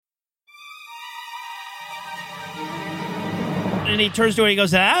And he turns to her and he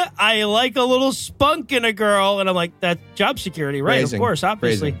goes, I like a little spunk in a girl. And I'm like, that's job security, right? Phrasing. Of course,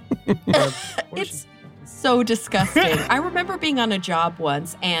 obviously. It's so disgusting. I remember being on a job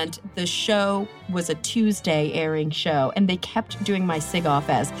once, and the show was a Tuesday airing show, and they kept doing my sig-off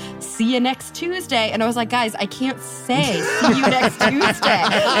as, see you next Tuesday. And I was like, guys, I can't say see you next Tuesday.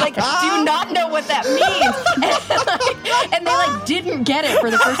 Like, do not know what that means. And they didn't get it for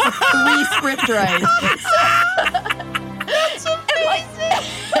the first 3 script writes. That's amazing.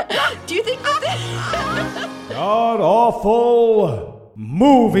 Do you think that God awful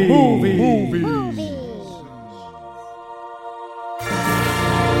movie.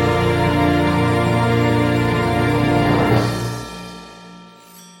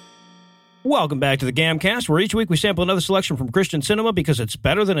 Welcome back to the Gamcast, where each week we sample another selection from Christian cinema because it's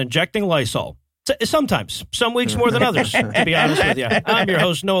better than injecting Lysol. Sometimes. Some weeks more than others, to be honest with you. I'm your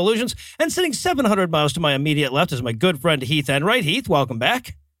host, No Illusions, and sitting 700 miles to my immediate left is my good friend Heath Enright. Heath, welcome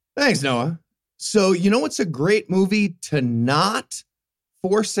back. Thanks, Noah. So, you know what's a great movie to not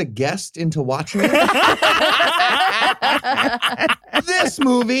force a guest into watching it? This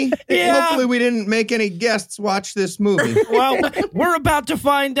movie. Yeah. Hopefully we didn't make any guests watch this movie. Well, we're about to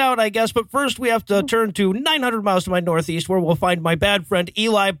find out, I guess, but first we have to turn to 900 miles to my northeast, where we'll find my bad friend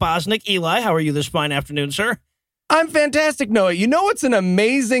Eli Bosnick. Eli, how are you this fine afternoon, sir? I'm fantastic, Noah. You know what's an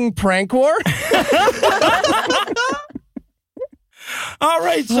amazing prank war? All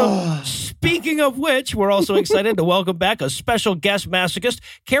right, so speaking of which, we're also excited to welcome back a special guest masochist.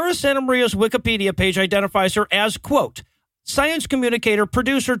 Cara Santamaria's Wikipedia page identifies her as, quote, science communicator,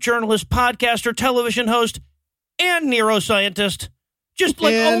 producer, journalist, podcaster, television host, and neuroscientist. Just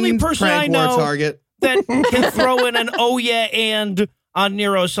like And only person I prank war know target. that can throw in an oh yeah and on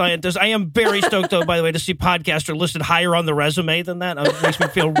neuroscientist. I am very stoked, though, by the way, to see podcaster listed higher on the resume than that. It makes me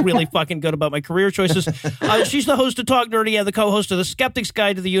feel really fucking good about my career choices. She's the host of Talk Nerdy and the co-host of The Skeptic's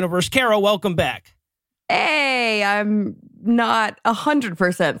Guide to the Universe. Cara, welcome back. Hey, I'm not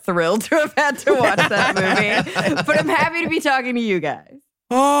 100% thrilled to have had to watch that movie, but I'm happy to be talking to you guys.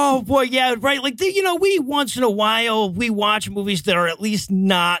 Oh, boy, yeah, right. Like, we once in a while, we watch movies that are at least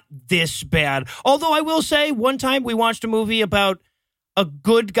not this bad. Although I will say, one time we watched a movie about a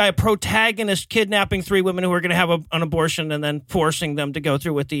good guy, protagonist, kidnapping 3 women who were going to have an abortion and then forcing them to go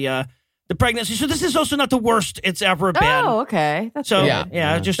through with the pregnancy. So this is also not the worst it's ever been. Oh, okay. That's so good.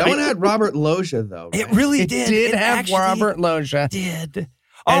 yeah. Just That one had Robert Loggia, though. Right? it really It did. did It have actually Robert Loggia, Did.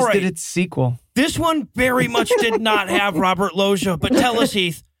 All as right. did its sequel. This one very much did not have Robert Loggia. But tell us,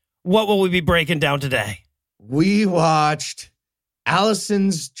 Heath, what will we be breaking down today? We watched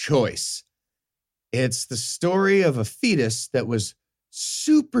Alison's Choice. It's the story of a fetus that was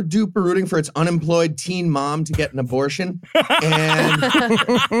super duper rooting for its unemployed teen mom to get an abortion, and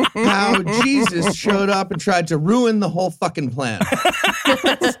how Jesus showed up and tried to ruin the whole fucking plan.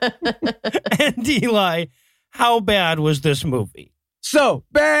 And Eli, how bad was this movie? So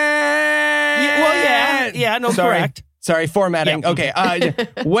bad. Correct. Sorry, formatting. Yeah. Okay.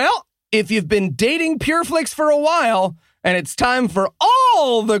 Well, if you've been dating PureFlix for a while and it's time for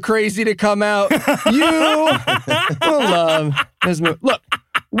all the crazy to come out, you will love this movie. Look,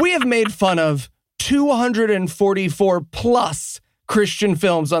 we have made fun of 244 plus Christian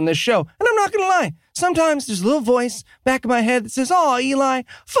films on this show. And I'm not going to lie. Sometimes there's a little voice back in my head that says, oh, Eli,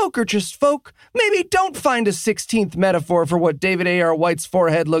 folk are just folk. Maybe don't find a 16th metaphor for what David A.R. White's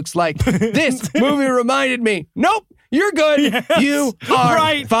forehead looks like. This movie reminded me, nope, you're good. Yes, you are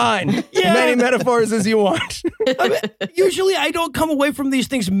right. fine. Yeah. Many metaphors as you want. Usually I don't come away from these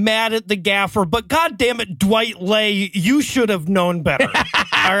things mad at the gaffer, but God damn it, Dwight Lay, you should have known better.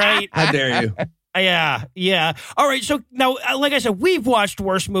 All right? How dare you? Yeah. All right, so now, like I said, we've watched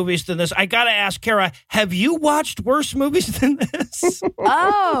worse movies than this. I got to ask, Cara, have you watched worse movies than this?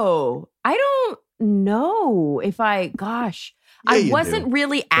 Oh, I don't know if Yeah, I you wasn't do.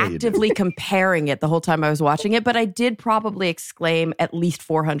 really Yeah, you actively comparing it the whole time I was watching it, but I did probably exclaim at least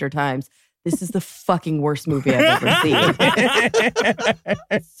 400 times, this is the fucking worst movie I've ever seen.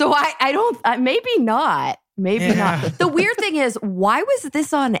 So I don't, maybe not. Maybe not. The weird thing is, why was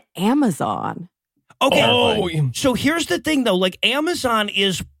this on Amazon? Okay. So here's the thing, though. Like, Amazon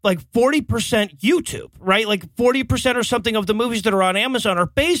is like 40% YouTube, right? Like 40% or something of the movies that are on Amazon are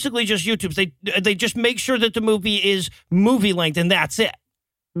basically just YouTube. They just make sure that the movie is movie length, and that's it.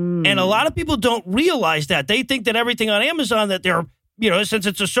 And a lot of people don't realize that. They think that everything on Amazon that they're, since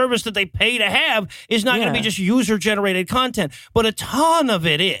it's a service that they pay to have, is not going to be just user-generated content. But a ton of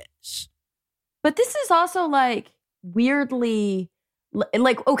it is. But this is also like weirdly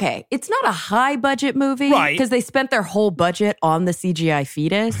like, okay, it's not a high budget movie. Right. Because they spent their whole budget on the CGI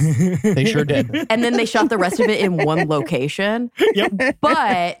fetus. They sure did. And then they shot the rest of it in one location. Yep.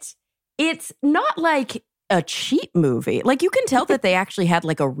 But it's not like a cheap movie. Like, you can tell that they actually had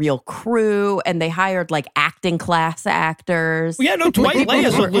like a real crew and they hired like acting class actors. Yeah, no, Dwight Leigh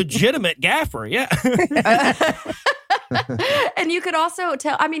is a legitimate gaffer. Yeah. And you could also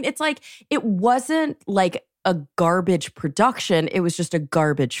tell, I mean, it's like, it wasn't like a garbage production. It was just a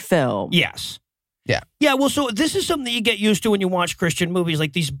garbage film. Yes. Yeah. Yeah, well, so this is something that you get used to when you watch Christian movies,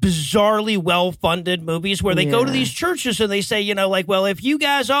 like these bizarrely well-funded movies where they go to these churches and they say, you know, like, well, if you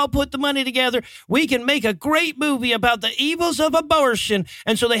guys all put the money together, we can make a great movie about the evils of abortion.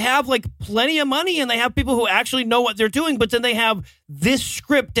 And so they have like plenty of money and they have people who actually know what they're doing, but then they have this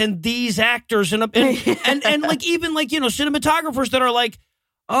script and these actors and like even like, you know, cinematographers that are like,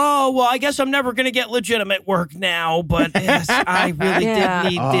 oh, well, I guess I'm never going to get legitimate work now, but yes, I really did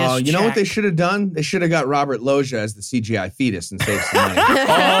need this. You know what they should have done? They should have got Robert Loggia as the CGI fetus and saved some money.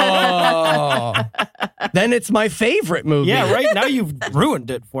 Oh, then it's my favorite movie. Yeah, right. Now you've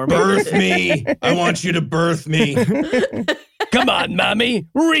ruined it for me. Birth me. I want you to birth me. Come on, mommy,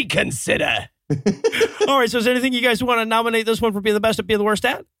 reconsider. All right, so is there anything you guys want to nominate this one for being the best at being the worst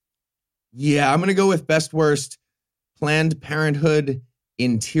at? Yeah, I'm going to go with best worst Planned Parenthood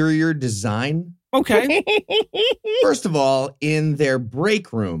interior design. Okay. First of all, in their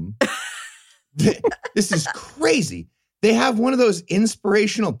break room, this is crazy. They have one of those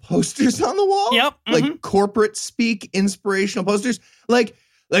inspirational posters on the wall. Yep. Like corporate speak inspirational posters. Like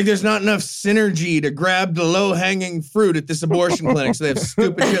there's not enough synergy to grab the low-hanging fruit at this abortion clinic. So they have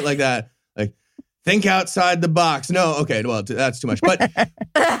stupid shit like that. Like, think outside the box. No, okay, well, that's too much. But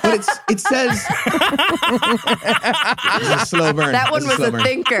it says... This is a slow burn. That one was a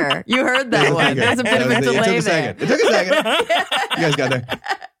thinker. You heard that one. There's a bit of a delay there. It took a second. You guys got there.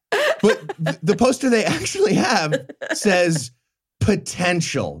 But the poster they actually have says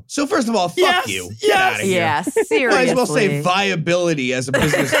potential. So first of all, fuck you. Get out of here. Yeah, seriously. Might as well say viability as a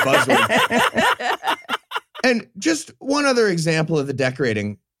business buzzword. And just one other example of the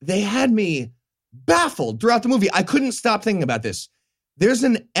decorating. They had me baffled throughout the movie. I couldn't stop thinking about this. There's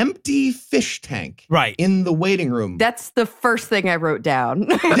an empty fish tank in the waiting room. That's the first thing I wrote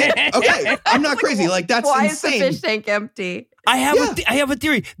down. Okay, I'm not crazy. Like, that's Why insane. is the fish tank empty? I have a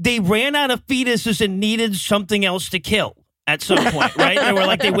theory. They ran out of fetuses and needed something else to kill at some point, right? They were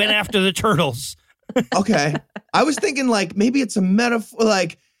like, they went after the turtles. Okay. I was thinking, like, maybe it's a metaphor,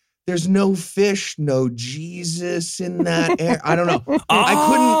 like, there's no fish, no Jesus in that air. I don't know. I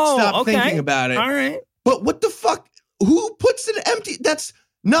couldn't stop thinking about it. All right. But what the fuck? Who puts an empty? That's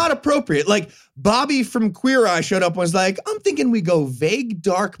not appropriate. Like, Bobby from Queer Eye showed up and was like, I'm thinking we go vague,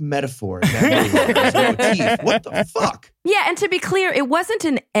 dark metaphor. There's no teeth. What the fuck? Yeah, and to be clear, it wasn't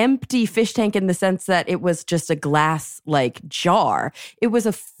an empty fish tank in the sense that it was just a glass, like, jar. It was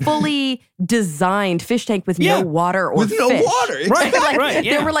a fully designed fish tank with no water or with fish. no water. Right, like,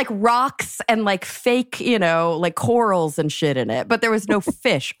 yeah. There were, like, rocks and, like, fake, you know, like, corals and shit in it. But there was no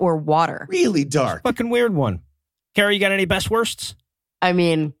fish or water. Really dark. Fucking weird one. Carrie, you got any best worsts? I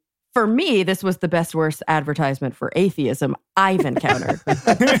mean, for me, this was the best worst advertisement for atheism I've encountered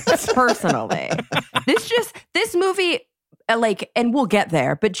personally. This movie, like, and we'll get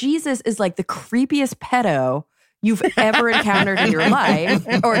there, but Jesus is like the creepiest pedo you've ever encountered in your life.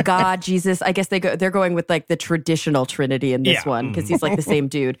 Or God, Jesus. I guess they're going with like the traditional Trinity in this one because he's like the same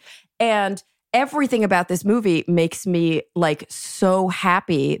dude. And everything about this movie makes me like so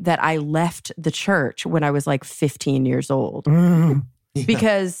happy that I left the church when I was like 15 years old.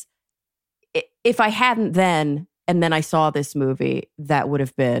 Because if I hadn't then, and then I saw this movie, that would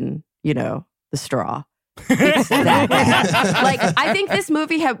have been, you know, the straw. It's that bad. Like, I think this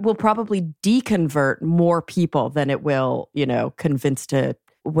movie will probably deconvert more people than it will, you know, convince to,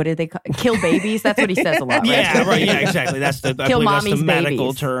 what did they call kill babies? That's what he says a lot, right? Yeah, right. Yeah, exactly. That's the mommy's medical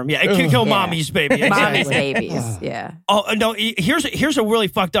babies. term. Yeah, kill mommy's baby. Exactly. Mommy's babies. Yeah. Oh no! Here's a really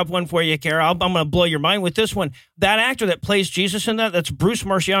fucked up one for you, Kara. I'm going to blow your mind with this one. That actor that plays Jesus in that's Bruce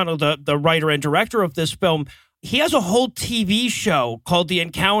Marciano, the writer and director of this film. He has a whole TV show called The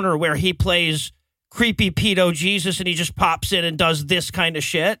Encounter where he plays creepy pedo Jesus, and he just pops in and does this kind of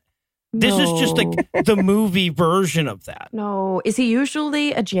shit. This is just like the movie version of that. No. Is he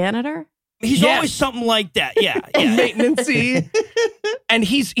usually a janitor? He's always something like that. Yeah. Maintenance-y. And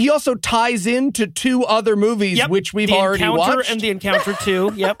he also ties into two other movies, which we've already watched. And The Encounter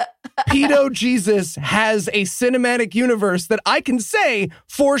 2. Yep. Pedo Jesus has a cinematic universe that I can say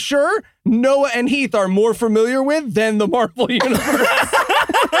for sure Noah and Heath are more familiar with than the Marvel universe.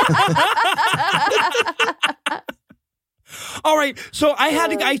 All right, so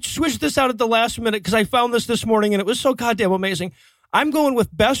I switched this out at the last minute because I found this morning and it was so goddamn amazing. I'm going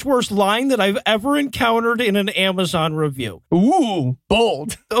with best worst line that I've ever encountered in an Amazon review. Ooh,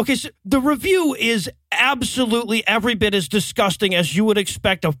 bold. Okay, so the review is absolutely every bit as disgusting as you would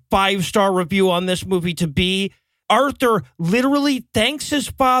expect a 5-star review on this movie to be. Arthur literally thanks his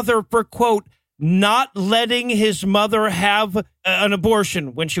father for, quote, not letting his mother have an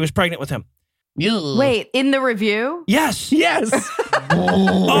abortion when she was pregnant with him. Wait, in the review? Yes. Yes.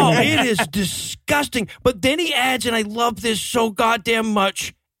 Oh, it is disgusting. But then he adds, and I love this so goddamn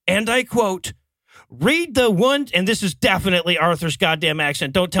much, and I quote, read the one, and this is definitely Arthur's goddamn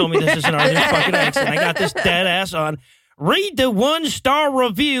accent. Don't tell me this isn't Arthur's fucking accent. I got this dead ass on. Read the 1-star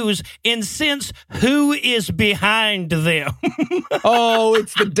reviews and sense who is behind them. Oh,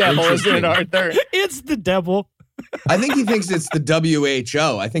 it's the devil, isn't it, Arthur? It's the devil. I think he thinks it's the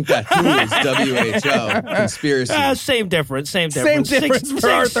WHO. I think that who is WHO conspiracy. Same difference. Same for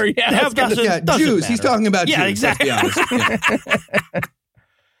Arthur. Yeah, Jews. He's talking about Jews. Yeah, exactly. Let's be honest. Yeah.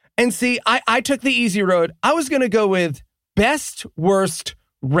 And see, I took the easy road. I was going to go with best worst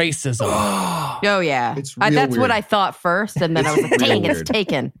racism. Oh, yeah. It's real That's weird. what I thought first, and then I was like, dang, it's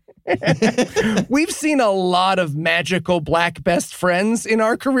taken. We've seen a lot of magical black best friends in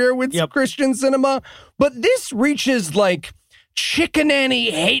our career with Christian cinema, but this reaches like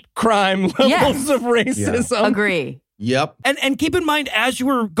chickenanny hate crime levels of racism. Yeah. Agree. Yep. And keep in mind, as you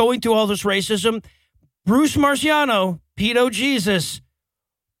were going through all this racism, Bruce Marciano, Pedo Jesus,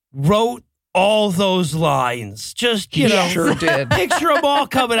 wrote all those lines. Just, you know, sure did. Picture them all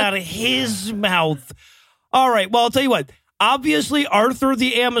coming out of his mouth. All right. Well, I'll tell you what. Obviously, Arthur,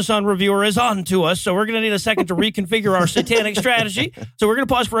 the Amazon reviewer, is on to us, so we're going to need a second to reconfigure our satanic strategy. So we're going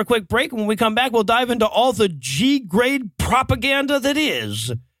to pause for a quick break. When we come back, we'll dive into all the G-grade propaganda that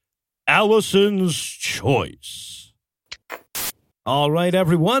is Alison's Choice. All right,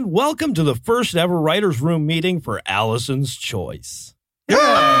 everyone. Welcome to the first ever writer's room meeting for Alison's Choice.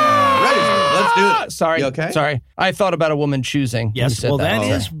 Yeah! Ready? Let's do it. Sorry. You okay? Sorry. I thought about a woman choosing. Yes, well, that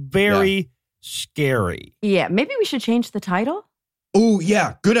is very scary. Yeah, maybe we should change the title. Oh,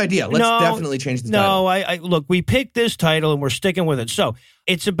 yeah. Good idea. Let's definitely change the title. No, I look, we picked this title and we're sticking with it. So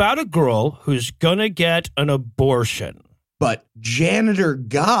it's about a girl who's going to get an abortion. But Janitor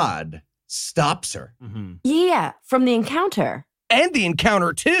God stops her. Mm-hmm. Yeah, from The Encounter. And The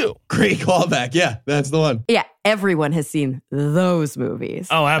Encounter, too. Great callback. Yeah, that's the one. Yeah, everyone has seen those movies.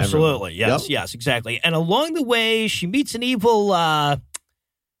 Oh, absolutely. Everyone. Yes, yes, exactly. And along the way, she meets an evil...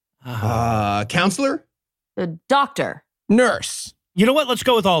 counselor? The doctor. Nurse. You know what? Let's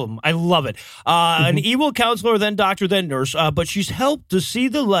go with all of them. I love it. An evil counselor, then doctor, then nurse. But she's helped to see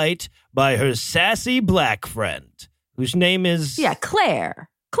the light by her sassy black friend, whose name is... Yeah, Claire.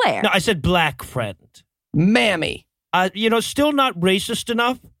 Claire. No, I said black friend. Mammy. Still not racist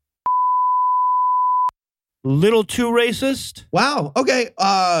enough. Little too racist. Wow. Okay.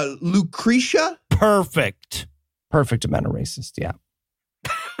 Lucretia? Perfect. Perfect amount of racist, yeah.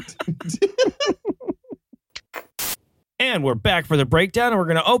 And we're back for the breakdown, and we're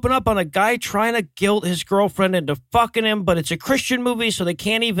going to open up on a guy trying to guilt his girlfriend into fucking him, but it's a Christian movie, so they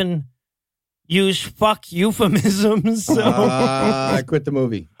can't even use fuck euphemisms. So. I quit the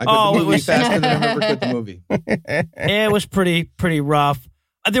movie. I quit the movie faster than I've ever quit the movie. It was pretty rough.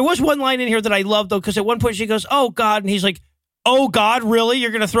 There was one line in here that I loved, though, because at one point she goes, "Oh, God," and he's like, "Oh, God, really?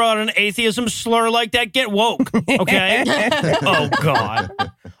 You're going to throw out an atheism slur like that? Get woke, okay?" Oh, God.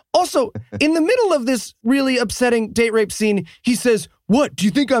 Also, in the middle of this really upsetting date rape scene, he says, "What, do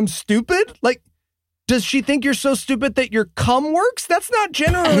you think I'm stupid?" Like, does she think you're so stupid that your cum works? That's not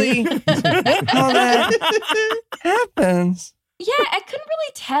generally how that happens. Yeah, I couldn't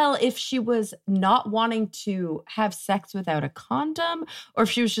really tell if she was not wanting to have sex without a condom or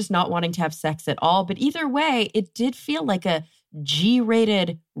if she was just not wanting to have sex at all. But either way, it did feel like a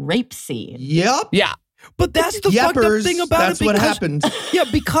G-rated rape scene. Yep. Yeah. But that's the fucked up thing about that's it. What happened. Yeah,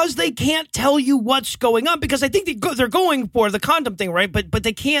 because they can't tell you what's going on. Because I think they're going for the condom thing, right? But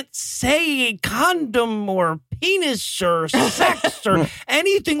they can't say condom or penis or sex or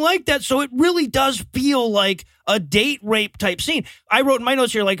anything like that. So it really does feel like a date rape type scene. I wrote in my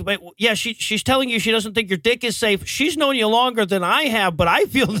notes here, like, yeah, she's telling you she doesn't think your dick is safe. She's known you longer than I have, but I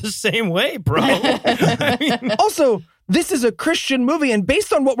feel the same way, bro. I mean, also, this is a Christian movie, and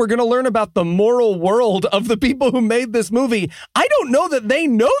based on what we're going to learn about the moral world of the people who made this movie, I don't know that they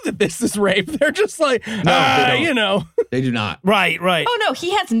know that this is rape. They're just like, no, they don't. you know. They do not. Right. Oh, no,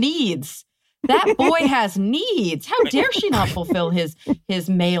 he has needs. That boy has needs. How dare she not fulfill his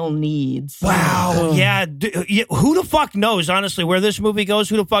male needs? Wow. Yeah. Who the fuck knows, honestly, where this movie goes?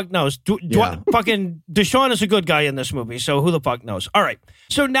 Who the fuck knows? Fucking Deshaun is a good guy in this movie, so who the fuck knows? All right.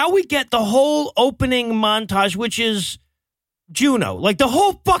 So now we get the whole opening montage, which is Juno. Like, the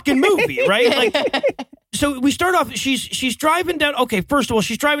whole fucking movie, right? Like, so we start off, she's driving down. Okay, first of all,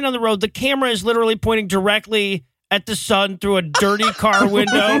 she's driving down the road. The camera is literally pointing directly at the sun through a dirty car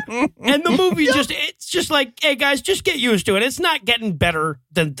window. And the movie it's just like, hey guys, just get used to it. It's not getting better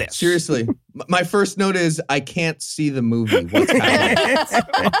than this. Seriously. My first note is I can't see the movie. What's happening?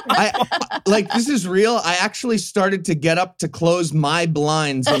 This is real. I actually started to get up to close my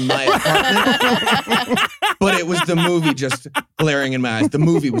blinds in my apartment. But it was the movie just glaring in my eyes. The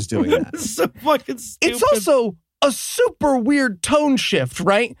movie was doing that. So fucking stupid. It's also a super weird tone shift,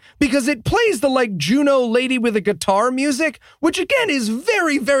 right? Because it plays the Juno lady with a guitar music, which again is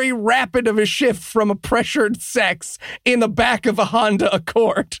very, very rapid of a shift from a pressured sex in the back of a Honda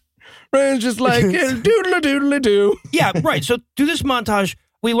Accord. Right? It's just like doodle-a-doodle-a-doo. Yeah, right. So through this montage,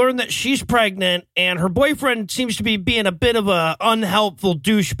 we learn that she's pregnant and her boyfriend seems to be being a bit of a unhelpful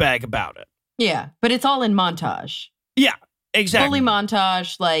douchebag about it. Yeah, but it's all in montage. Yeah, exactly. Fully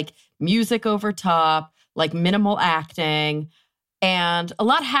montage, music over top, minimal acting. And a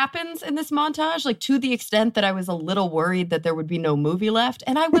lot happens in this montage, to the extent that I was a little worried that there would be no movie left.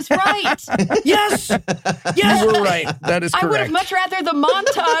 And I was right. Yes. You were right. That is correct. I would have much rather the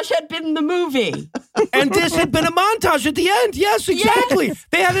montage had been the movie. And this had been a montage at the end. Yes, exactly. Yes.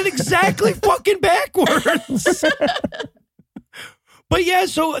 They had it exactly fucking backwards. But yeah,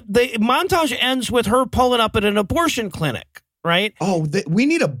 so the montage ends with her pulling up at an abortion clinic, right? Oh, we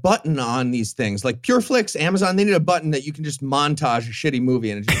need a button on these things. Like PureFlix, Amazon, they need a button that you can just montage a shitty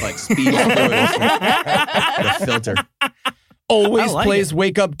movie and it just speeds through it. The filter. Always plays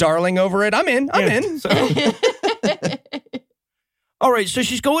Wake Up Darling over it. I'm in. So. All right, so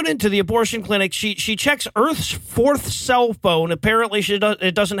she's going into the abortion clinic. She checks Earth's fourth cell phone. Apparently,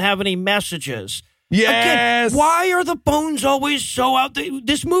 it doesn't have any messages. Yes. Again, why are the phones always so out there?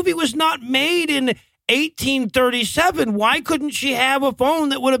 This movie was not made in 1837. Why couldn't she have a phone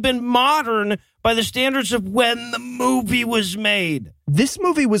that would have been modern by the standards of when the movie was made? This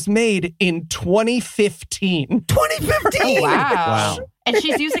movie was made in 2015. 2015? Oh, wow. And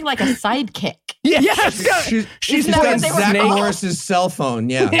she's using a sidekick. Yeah. Yes. She's got Zach Morris's cell phone.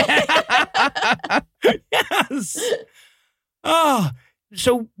 Yeah. Yes. Oh,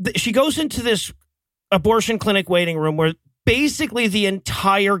 so she goes into this abortion clinic waiting room where basically the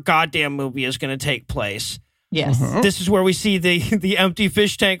entire goddamn movie is going to take place. Yes. This is where we see the empty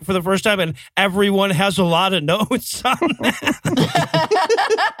fish tank for the first time, and everyone has a lot of notes on that.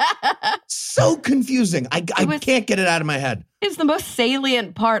 So confusing. I can't get it out of my head. It's the most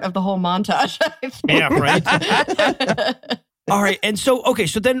salient part of the whole montage. Yeah, right. All right, and so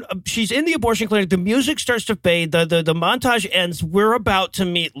then she's in the abortion clinic. The music starts to fade. The montage ends. We're about to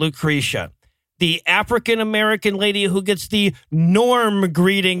meet Lucretia, the African-American lady who gets the norm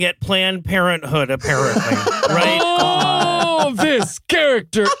greeting at Planned Parenthood, apparently, right? Oh, this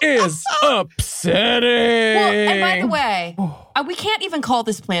character is upsetting. Well, and by the way, we can't even call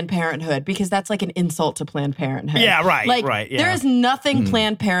this Planned Parenthood because that's an insult to Planned Parenthood. Yeah, right, right. Yeah. There is nothing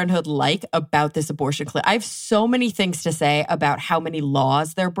Planned Parenthood about this abortion clinic. I have so many things to say about how many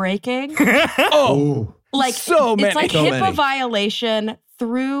laws they're breaking. So many. It's HIPAA violation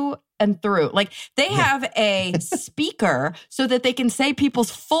through and through. They have a speaker so that they can say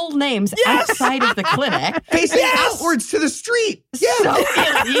people's full names outside of the clinic. Facing outwards to the street. Yeah. So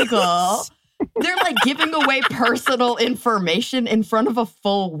illegal. They're giving away personal information in front of a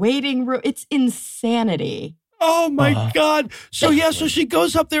full waiting room. It's insanity. Oh my God. So so she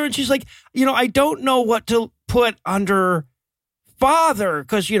goes up there and she's like, I don't know what to put under father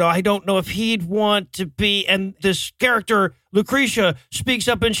because, I don't know if he'd want to be. And this character, Lucretia, speaks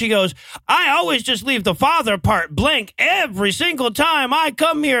up and she goes, I always just leave the father part blank every single time I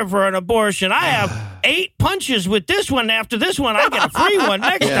come here for an abortion. I have 8 punches with this one. After this one, I get a free one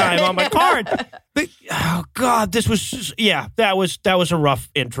next time on my card. But, oh God, this was, that was a rough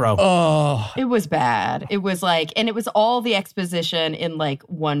intro. Oh, it was bad. It was and it was all the exposition in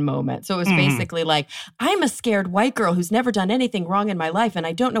one moment. So it was basically I'm a scared white girl who's never done anything wrong in my life and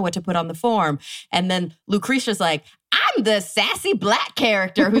I don't know what to put on the form. And then Lucretia's I'm the sassy black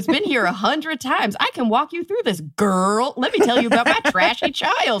character who's been here 100 times. I can walk you through this, girl. Let me tell you about my trashy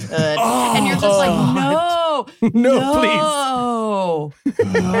childhood. And you're just no,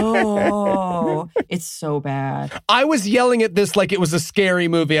 please. No. It's so bad. I was yelling at this like it was a scary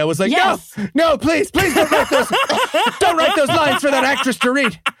movie. I was like, yes. no, please don't write those lines for that actress to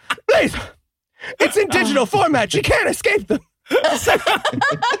read. Please. It's in digital format. She can't escape them.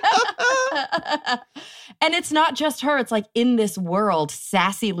 And it's not just her. It's like in this world,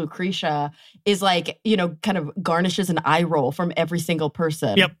 sassy Lucretia is like, kind of garnishes an eye roll from every single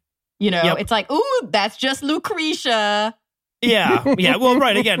person. Yep. It's like, ooh, that's just Lucretia. Yeah. Well,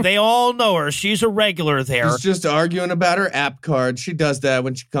 right. Again, they all know her. She's a regular there. She's just arguing about her app card. She does that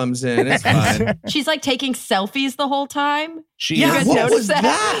when she comes in. It's fine. She's like taking selfies the whole time. Yeah, You guys what notice was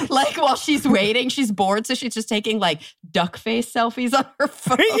that? Like while she's waiting, she's bored, so she's just taking like duck face selfies on her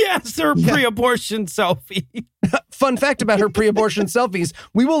phone. Yes, her pre-abortion selfie. Fun fact about her pre-abortion selfies,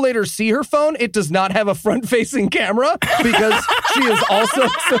 we will later see her phone. It does not have a front-facing camera because she is also,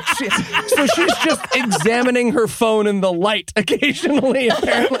 so she's just examining her phone in the light occasionally,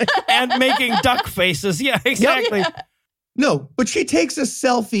 apparently. And making duck faces. Yeah, exactly. Yep. No, but she takes a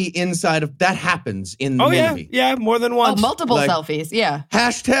selfie inside of, that happens in the movie. Yeah, more than once. Oh, multiple Like- selfies, yeah.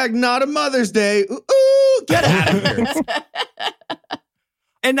 Hashtag not a Mother's Day. Ooh, get out of here.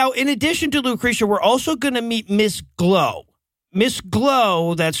 And now, in addition to Lucretia, we're also going to meet Miss Glow. Miss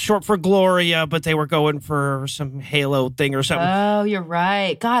Glow, that's short for Gloria, but they were going for some Halo thing or something. Oh, you're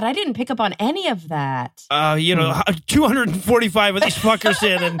right. God, I didn't pick up on any of that. 245 of these fuckers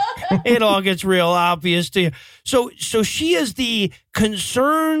in, and it all gets real obvious to you. So she is the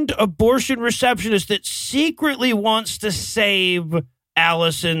concerned abortion receptionist that secretly wants to save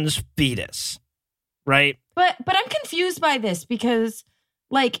Allison's fetus, right? But I'm confused by this because,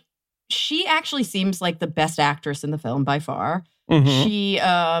 like, she actually seems like the best actress in the film by far. Mm-hmm. She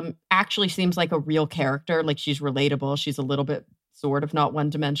actually seems like a real character. Like, she's relatable. She's a little bit sort of not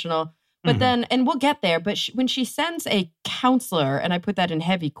one-dimensional. But then, and we'll get there, but when she sends a counselor, and I put that in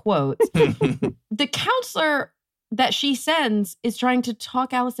heavy quotes, the counselor that she sends is trying to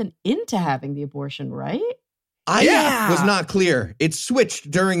talk Allison into having the abortion, right? I was not clear. It switched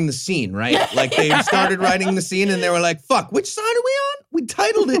during the scene, right? Like they started writing the scene and they were like, fuck, which side are we on? We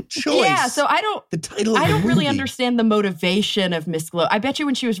titled it Choice. Yeah, so I don't really understand the motivation of Miss Glow. I bet you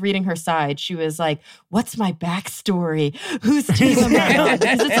when she was reading her side, she was like, what's my backstory? Whose team am I on?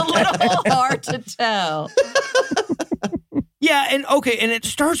 Because it's a little hard to tell. Yeah, and it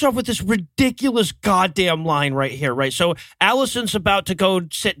starts off with this ridiculous goddamn line right here, right? So Allison's about to go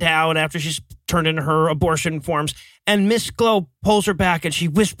sit down after she's turned in her abortion forms, and Miss Glow pulls her back and she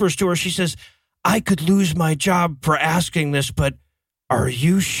whispers to her, she says, I could lose my job for asking this, but are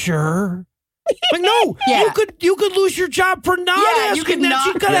you sure? Like, no, you could lose your job for not asking you could that. not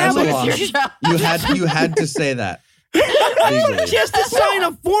You gotta have lose your job. You had to say that. She has to sign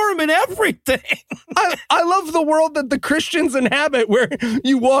a form and everything. I love the world that the Christians inhabit where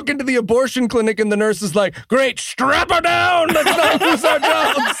you walk into the abortion clinic and the nurse is like, great, strap her down. Let's not lose our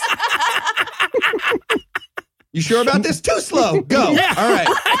jobs. You sure about this? Too slow. Go. Yeah, all right.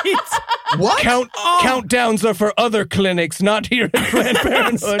 What? Countdowns are for other clinics, not here at Planned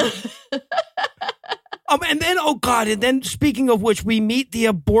Parenthood. And then speaking of which, we meet the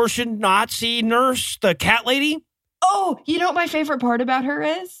abortion Nazi nurse, the cat lady. Oh, you know what my favorite part about her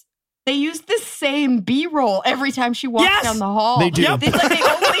is? They use the same B-roll every time she walks down the hall. They do. It's like they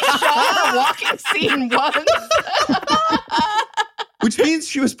only shot her walking scene once. Which means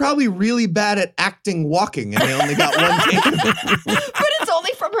she was probably really bad at acting walking and they only got one take. But it's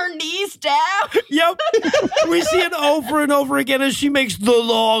only from her knees down. Yep. We see it over and over again as she makes the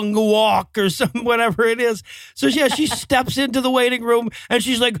long walk or whatever it is. So yeah, she steps into the waiting room and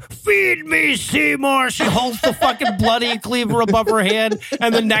she's like, feed me, Seymour. She holds the fucking bloody cleaver above her head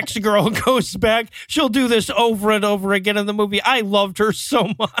and the next girl goes back. She'll do this over and over again in the movie. I loved her so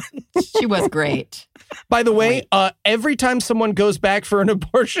much. She was great. By the way, every time someone goes back for an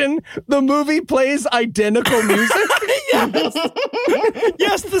abortion, the movie plays identical music.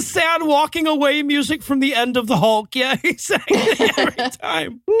 Yes, the sad walking away music from the end of the Hulk. Yeah, exactly. Every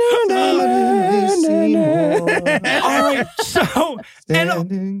time.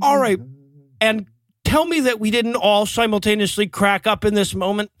 All right. And tell me that we didn't all simultaneously crack up in this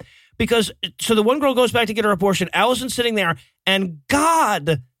moment, because so the one girl goes back to get her abortion. Allison's sitting there, and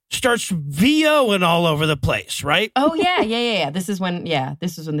God starts VOing all over the place, right? Oh, yeah. This is when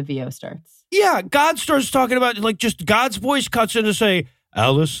the VO starts. Yeah, God starts talking about, like, just God's voice cuts in to say,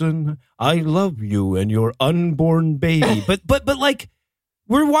 Allison, I love you and your unborn baby. but like,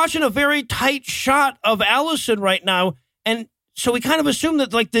 we're watching a very tight shot of Allison right now, and so we kind of assume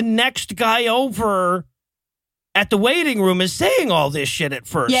that, like, the next guy over at the waiting room is saying all this shit at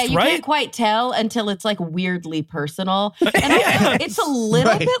first, yeah, you right? can't quite tell until it's like weirdly personal. And also, it's a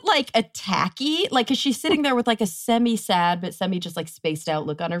little bit like a tacky, like, cause she's sitting there with like a semi-sad, but semi just like spaced out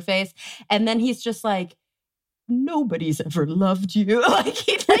look on her face. And then he's just like, nobody's ever loved you. Like,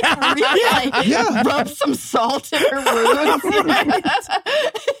 he'd really rub some salt in her wounds.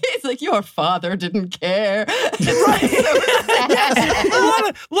 He's like, your father didn't care. A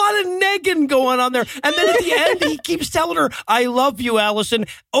lot of negging going on there. And then at the end, he keeps telling her, I love you, Alison,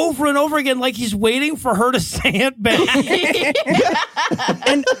 over and over again, like he's waiting for her to say it back.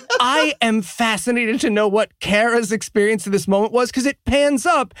 And I am fascinated to know what Kara's experience of this moment was, because it pans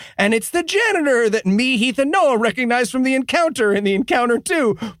up and it's the janitor that me, Heath, and Noah recognized from the encounter in the Encounter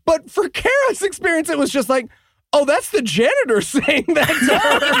 2. But for Kara's experience, it was just like, oh, that's the janitor saying that to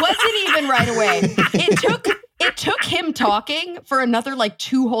her. No, it wasn't even right away. It took him talking for another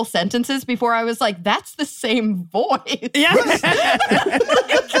 2 whole sentences before I was like, that's the same voice. Yes.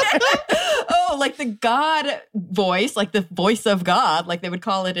 Like the God voice, like the voice of God, like they would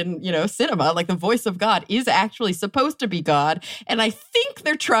call it in, cinema, like the voice of God is actually supposed to be God. And I think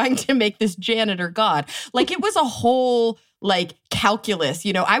they're trying to make this janitor God. Like it was a whole calculus,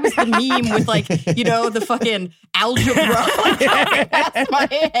 I was the meme with the fucking algebra past my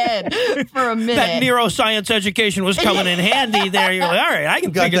head for a minute. That neuroscience education was coming in handy there. You're like, all right, I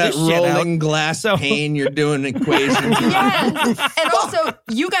can figure this shit out. Got that rolling glass pane, you're doing equations. Yes. And also,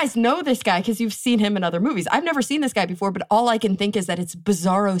 you guys know this guy because you've seen him in other movies. I've never seen this guy before, but all I can think is that it's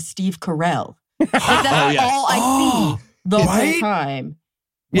bizarro Steve Carell. That's all I see the whole time.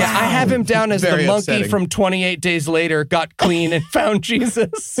 Yeah, wow. I have him down as Very the monkey upsetting. from 28 Days Later, got clean and found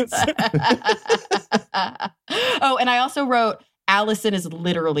Jesus. Oh, and I also wrote, Alison is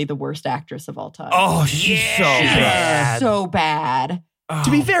literally the worst actress of all time. Oh, she's so bad. So bad. Oh,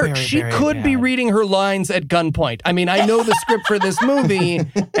 to be fair, she could be reading her lines at gunpoint. I mean, I know the script for this movie,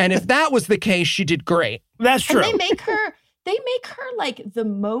 and if that was the case, she did great. That's true. And they make her the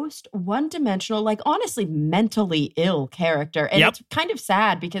most one-dimensional, honestly, mentally ill character. And it's kind of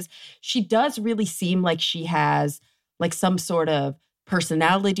sad because she does really seem like she has some sort of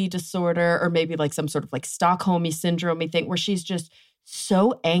personality disorder or maybe some sort of Stockholm syndrome thing where she's just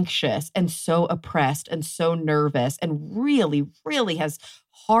so anxious and so oppressed and so nervous and really, really has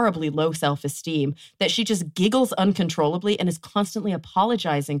horribly low self-esteem that she just giggles uncontrollably and is constantly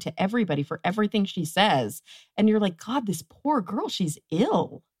apologizing to everybody for everything she says. And you're like, God, this poor girl, she's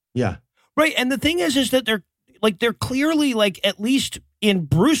ill. Yeah. Right. And the thing is that they're clearly at least in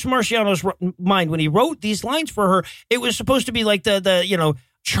Bruce Marciano's mind, when he wrote these lines for her, it was supposed to be the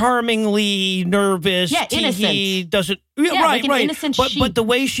charmingly nervous. Yeah, innocent. Doesn't. Yeah, right. Innocent sheep. But the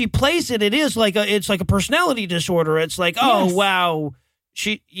way she plays it is it's like a personality disorder. It's like, oh, yes. Wow.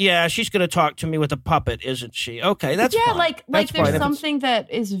 She's going to talk to me with a puppet, isn't she? Okay, that's fine. Like there's something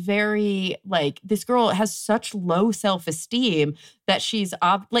that is very this girl has such low self-esteem that she's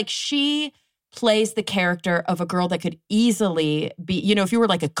she plays the character of a girl that could easily be, if you were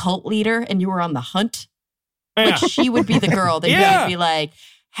a cult leader and you were on the hunt, she would be the girl that you would be like,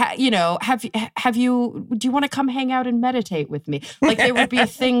 do you want to come hang out and meditate with me? There would be a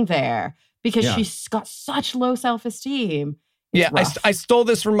thing there because she's got such low self-esteem. Yeah, I stole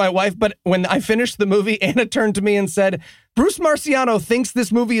this from my wife, but when I finished the movie, Anna turned to me and said, Bruce Marciano thinks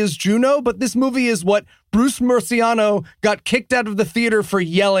this movie is Juno, but this movie is what Bruce Marciano got kicked out of the theater for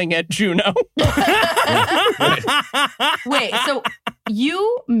yelling at Juno. Wait, so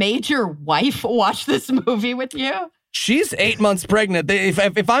you made your wife watch this movie with you? She's 8 months pregnant.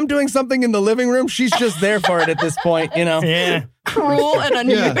 If I'm doing something in the living room, she's just there for it at this point, Yeah. Cruel and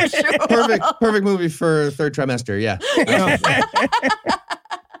unusual. Yeah. Perfect movie for third trimester. Yeah.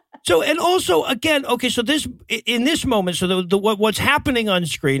 So, and also, again, okay, so in this moment, so what's happening on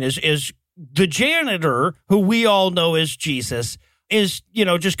screen is the janitor, who we all know as Jesus, is,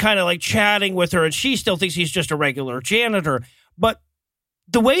 just kind of chatting with her, and she still thinks he's just a regular janitor. But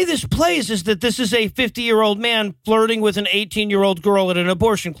the way this plays is that this is a 50-year-old man flirting with an 18-year-old girl at an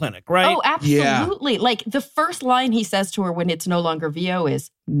abortion clinic, right? Oh, absolutely. Yeah. The first line he says to her when it's no longer VO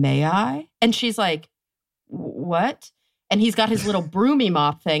is, "May I?" And she's like, "What?" And he's got his little broomy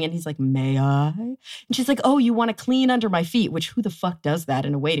mop thing, and he's like, "May I?" And she's like, "Oh, you want to clean under my feet?" Which, who the fuck does that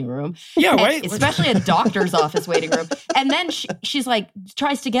in a waiting room? Yeah, right. Especially a doctor's office waiting room. And then she's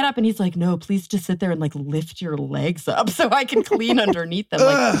tries to get up, and he's like, "No, please just sit there and lift your legs up so I can clean underneath them."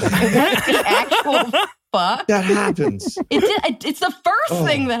 What the actual fuck? That happens. It's the first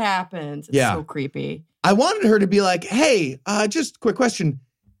thing that happens. It's so creepy. I wanted her to be like, "Hey, just a quick question.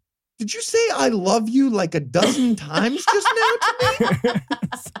 Did you say I love you a dozen times just now to me?"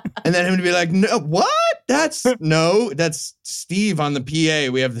 And then him to be like, "No, what? That's Steve on the PA.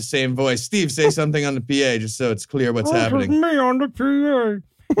 We have the same voice. Steve, say something on the PA just so it's clear what's happening." Me on the PA.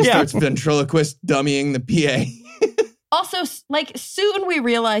 He starts ventriloquist dummying the PA. Also, like, soon we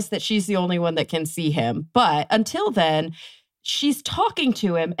realize that she's the only one that can see him. But until then, she's talking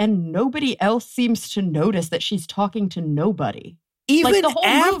to him and nobody else seems to notice that she's talking to nobody. Even like the whole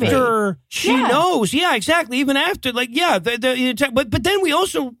after movie. she knows. Yeah, exactly. Even after, like, yeah. But then we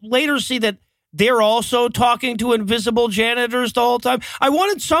also later see that they're also talking to invisible janitors the whole time. I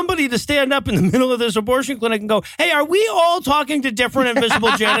wanted somebody to stand up in the middle of this abortion clinic and go, hey, are we all talking to different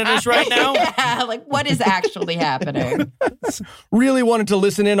invisible janitors right now? Yeah, like what is actually happening? Really wanted to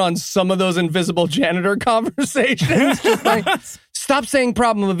listen in on some of those invisible janitor conversations. Just like, stop saying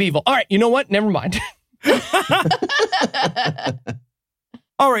problem of evil. All right, you know what? Never mind.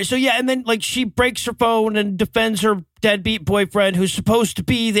 All right, so yeah, and then like she breaks her phone and defends her deadbeat boyfriend who's supposed to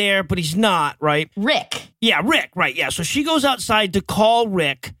be there, but he's not, right? Rick. Yeah, Rick, right, yeah. So she goes outside to call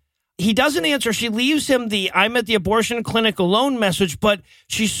Rick. He doesn't answer. She leaves him the I'm at the abortion clinic alone message, but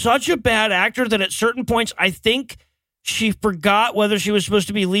she's such a bad actor that at certain points, I think she forgot whether she was supposed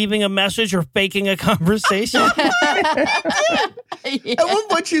to be leaving a message or faking a conversation. At one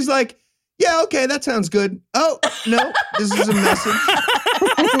point, she's like, yeah, okay, that sounds good. Oh, no, this is a message.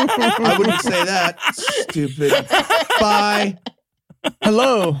 I wouldn't say that. Stupid. Bye.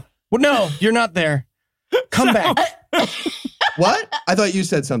 Hello. Well, no, you're not there. Come back. What? I thought you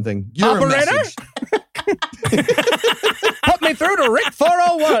said something. You're Operator? a message. Put me through to Rick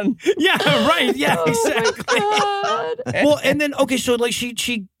 401. Yeah, right. Yeah, exactly. Well, and then, okay, so like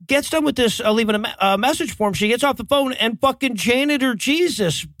she gets done with this, leaving a message for him. She gets off the phone and fucking janitor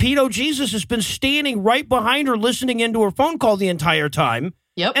Jesus, pedo Jesus, has been standing right behind her listening into her phone call the entire time.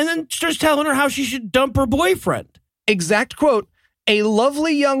 Yep. And then starts telling her how she should dump her boyfriend. Exact quote. A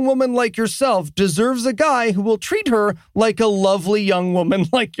lovely young woman like yourself deserves a guy who will treat her like a lovely young woman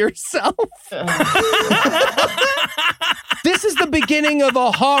like yourself. This is the beginning of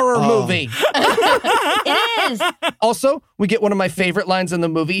a horror movie. It is. Also, we get one of my favorite lines in the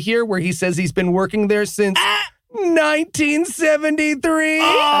movie here where he says he's been working there since 1973.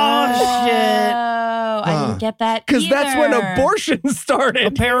 Oh, shit. I didn't get that Because that's when abortion started.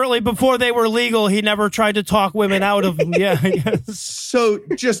 Apparently, before they were legal, he never tried to talk women out of them. Yeah, I guess. So,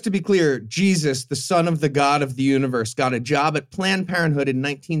 just to be clear, Jesus, the son of the God of the universe, got a job at Planned Parenthood in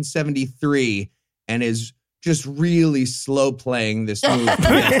 1973 and is just really slow playing this movie.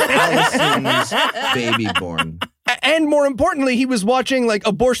 Allison's baby born. And more importantly, he was watching like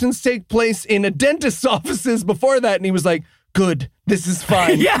abortions take place in a dentist's offices before that. And he was like, good, this is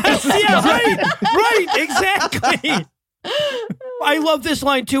fine. Yes, yeah, right, exactly. I love this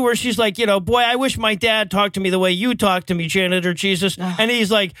line, too, where she's like, you know, boy, I wish my dad talked to me the way you talk to me, janitor Jesus. And he's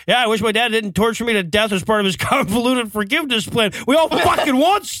like, yeah, I wish my dad didn't torture me to death as part of his convoluted forgiveness plan. We all fucking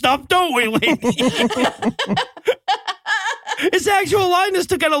want stuff, don't we, lady? His actual line is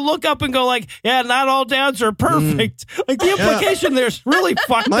to kind of look up and go like, yeah, not all dads are perfect. Like the implication there's really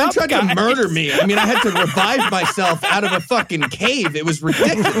fucked Mine up, tried guys. to murder me. I mean, I had to revive myself out of a fucking cave. It was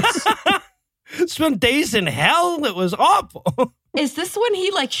ridiculous. Spent days in hell. It was awful. Is this when he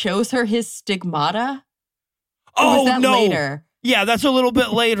like shows her his stigmata? Or Oh, was that no. later? Yeah, that's a little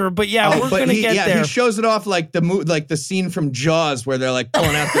bit later, but yeah, we're going to get there. He shows it off like the scene from Jaws where they're like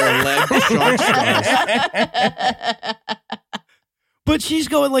pulling out their leg shark scars. But she's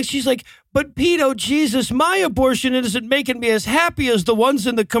like, but pedo Jesus, my abortion isn't making me as happy as the ones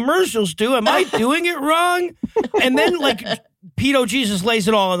in the commercials do. Am I doing it wrong? And then like pedo Jesus lays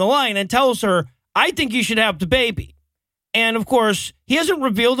it all on the line and tells her, I think you should have the baby. And of course, he hasn't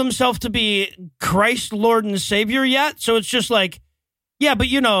revealed himself to be Christ, Lord, and Savior yet. So it's just like, yeah, but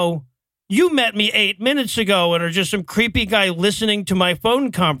you know, you met me 8 minutes ago and are just some creepy guy listening to my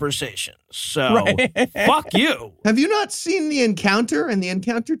phone conversations. So fuck you. Have you not seen The Encounter and The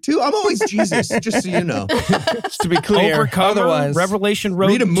Encounter 2? I'm always Jesus, just so you know. Just to be clear. Overcomer, Otherwise, Revelation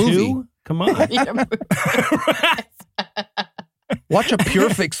Road read a movie. 2? Come on. watch a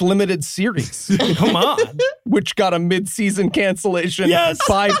PureFix limited series, Come on. which got a mid-season cancellation Yes.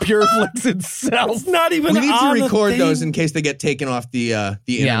 by PureFlix itself. It's not even We need to on the record thing. those in case they get taken off the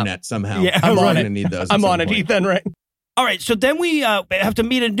internet somehow. Yeah, I'm right. going to need those. at I'm some on it, point. Ethan, right? All right, so then we have to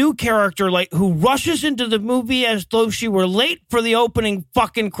meet a new character, like who rushes into the movie as though she were late for the opening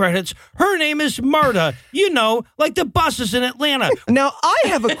fucking credits. Her name is Marta. You know, like the buses in Atlanta. Now, I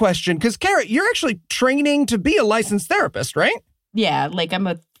have a question, because, Kara, you're actually training to be a licensed therapist, right? Yeah, like I'm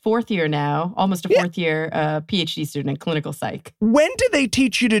a fourth year now, almost a fourth year PhD student in clinical psych. When do they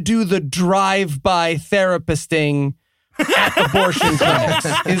teach you to do the drive-by therapist-ing at abortion clinics?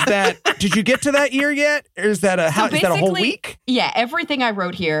 Did you get to that year yet? Or is that a whole week? Yeah, everything I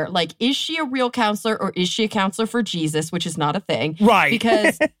wrote here, like, is she a real counselor or is she a counselor for Jesus, which is not a thing? Right.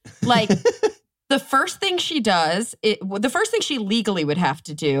 Because, like, The first thing she does, the first thing she legally would have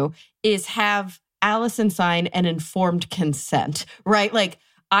to do is have Alison sign an informed consent, right? Like,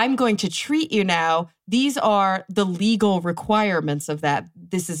 I'm going to treat you now. These are the legal requirements of that.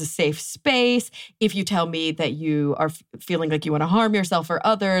 This is a safe space. If you tell me that you are feeling like you want to harm yourself or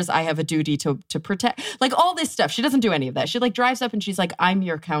others, I have a duty to protect. Like, all this stuff. She doesn't do any of that. She like drives up and she's like, I'm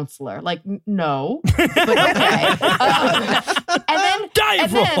your counselor. Like, no, but okay.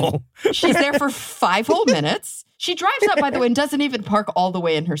 And then she's there for 5 whole minutes. She drives up, by the way, and doesn't even park all the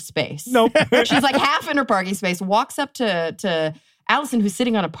way in her space. Nope. She's like half in her parking space, walks up to Alison, who's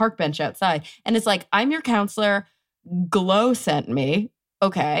sitting on a park bench outside, and it's like, I'm your counselor. Glow sent me.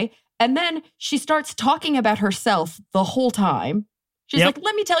 Okay. And then she starts talking about herself the whole time. She's like,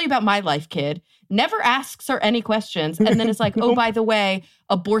 let me tell you about my life, kid. Never asks her any questions. And then it's like, oh, by the way,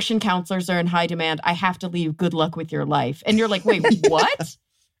 abortion counselors are in high demand. I have to leave. Good luck with your life. And you're like, wait, what?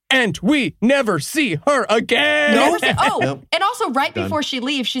 And we never see her again. And also right before she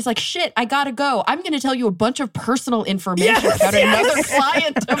leaves, she's like, shit, I gotta go. I'm going to tell you a bunch of personal information about another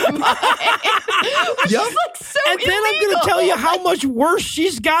client of mine. Which is like so And then illegal. I'm going to tell you how much worse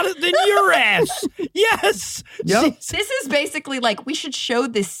she's got it than your ass. Yes. Yep. This is basically like, we should show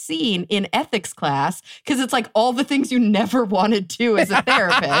this scene in ethics class because it's like all the things you never wanted to as a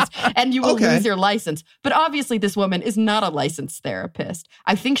therapist, and you will lose your license. But obviously this woman is not a licensed therapist.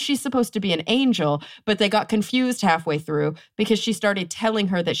 I think she's supposed to be an angel, but they got confused halfway through because she started telling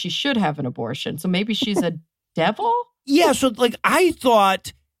her that she should have an abortion. So maybe she's a devil? Yeah, so like I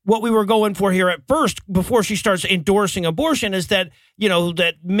thought what we were going for here at first, before she starts endorsing abortion, is that, you know,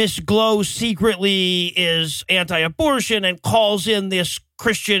 that Miss Glow secretly is anti-abortion and calls in this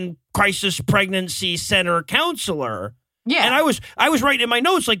Christian crisis pregnancy center counselor. Yeah. And I was writing in my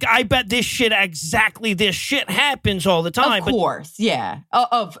notes, like, I bet this shit happens all the time. Of course, yeah.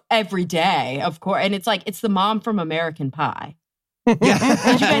 Of every day, of course. And it's like, it's the mom from American Pie. Yeah.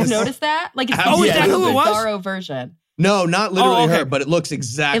 Did you guys notice that? Like, it's is that who it was? bizarro version. No, not literally her, but it looks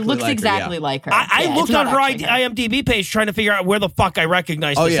exactly like her. It looks exactly like her. I looked on her IMDb page trying to figure out where the fuck I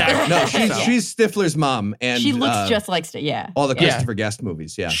recognize this actress. No, she's Stifler's mom. And she looks just like, all the Christopher Guest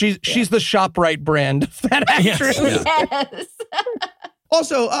movies, She's the ShopRite brand of that actress. Yes.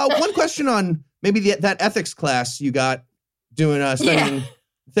 Also, one question on maybe that ethics class you got doing studying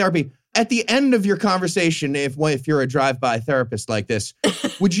therapy. At the end of your conversation, if you're a drive-by therapist like this,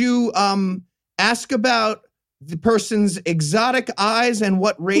 would you ask about the person's exotic eyes and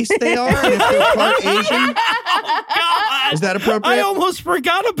what race they are, and if they're part Asian? Oh, God. Is that appropriate? I almost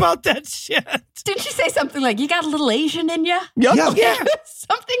forgot about that shit. Didn't she say something like, you got a little Asian in you? Yeah.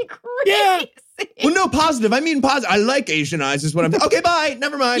 Something crazy. Yeah. Well, no, positive. I mean positive. I like Asian eyes is what I'm... Okay, bye.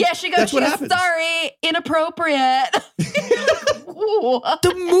 Never mind. Yeah, she goes, sorry, inappropriate.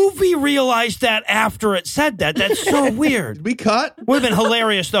 The movie realized that after it said that. That's so weird. Did we cut? Would have been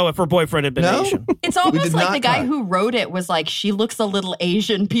hilarious, though, if her boyfriend had been Asian. It's almost like the guy who wrote it was like, she looks a little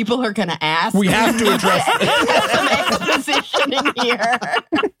Asian. People are going to ask. We have to address some exposition in here.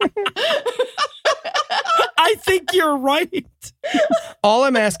 I think you're right. All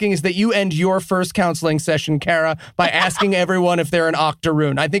I'm asking is that you end your first counseling session, Kara, by asking everyone if they're an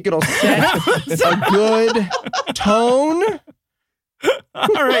octoroon. I think it'll set a good tone. All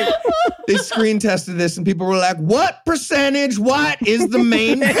right. They screen tested this and people were like, what percentage? What is the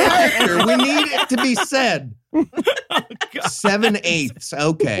main character? We need it to be said. 7/8.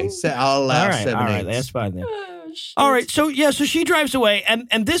 Okay. I'll allow 7/8. All right. That's fine then. All right. So she drives away.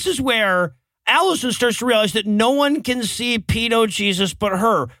 And this is where Alison starts to realize that no one can see pedo Jesus but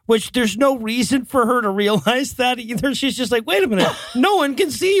her, which there's no reason for her to realize that either. She's just like, wait a minute, no one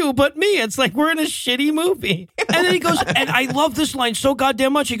can see you but me. It's like we're in a shitty movie. And then he goes, and I love this line so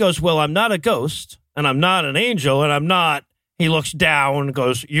goddamn much. He goes, well, I'm not a ghost, and I'm not an angel, and I'm not. He looks down and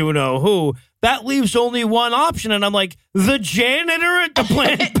goes, you know who. That leaves only one option. And I'm like, the janitor at the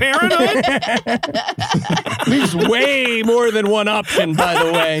Planned Parenthood? Leaves way more than one option, by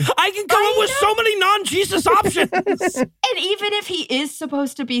the way. I can come up with so many non-Jesus options. And even if he is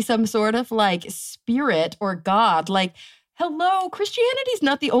supposed to be some sort of like spirit or God, like, hello, Christianity's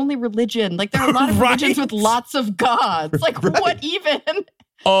not the only religion. Like, there are a lot of religions with lots of gods. Like, what even?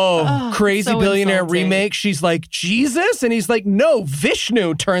 Oh, crazy so billionaire insulting. remake. She's like, Jesus? And he's like, no,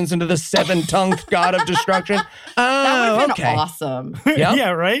 Vishnu turns into the 7-tongued god of destruction. That would have been okay. awesome. Yep.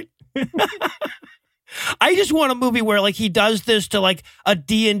 Yeah, right? I just want a movie where like he does this to like a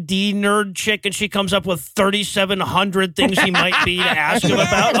D&D nerd chick and she comes up with 3,700 things he might be to ask him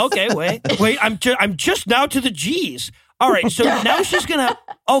about. Okay, wait, I'm just now to the G's. All right, so now she's gonna.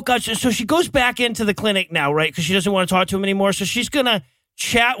 Oh gosh, so she goes back into the clinic now, right? Because she doesn't want to talk to him anymore. So she's gonna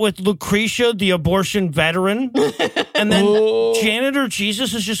chat with Lucretia, the abortion veteran. And then Janitor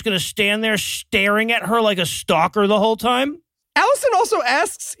Jesus is just going to stand there staring at her like a stalker the whole time. Alison also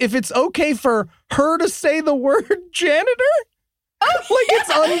asks if it's okay for her to say the word janitor. It's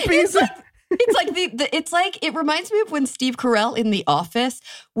unpacing. It's like it's like it reminds me of when Steve Carell in The Office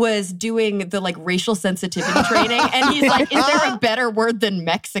was doing the like racial sensitivity training, and he's like, "Is there a better word than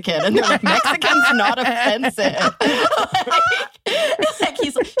Mexican?" And they're like, "Mexican's not offensive."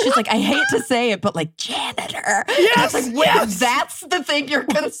 She's like, "I hate to say it, but like janitor." Yes, like, wait, that's the thing you're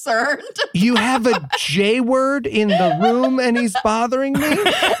concerned. You have a J word in the room, and he's bothering me.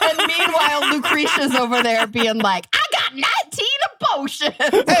 And meanwhile, Lucretia's over there being like, "I got 19 abortions."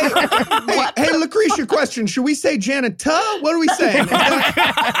 Hey, Lucretia, question. Should we say janitor? What are we saying?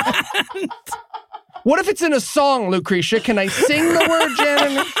 What if it's in a song, Lucretia? Can I sing the word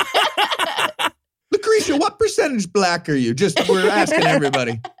janitor? Lucretia, what percentage black are you? Just, we're asking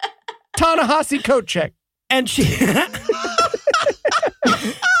everybody. Ta-Nehisi coat check. And she...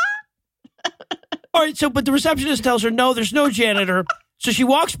 All right, but the receptionist tells her, no, there's no janitor. So she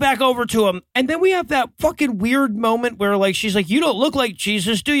walks back over to him, and then we have that fucking weird moment where, like, she's like, "You don't look like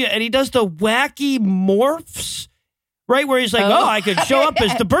Jesus, do you?" And he does the wacky morphs, right? Where he's like, "Oh, I could show up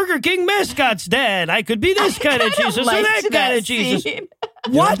as the Burger King mascot's dad. I could be this kind of Jesus or that kind of Jesus."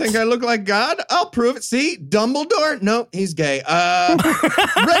 You don't think I look like God? I'll prove it. See? Dumbledore? Nope, he's gay.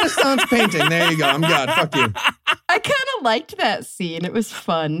 Renaissance painting. There you go. I'm God. Fuck you. I kind of liked that scene. It was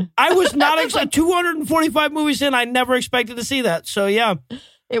fun. I was not 245 movies in. I never expected to see that. So, yeah.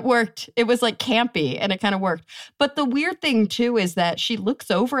 It worked. It was like campy, and it kind of worked. But the weird thing, too, is that she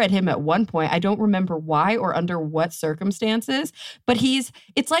looks over at him at one point. I don't remember why or under what circumstances, but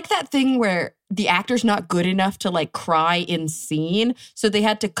it's like that thing where the actor's not good enough to like cry in scene. So they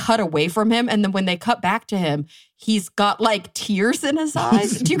had to cut away from him. And then when they cut back to him, he's got like tears in his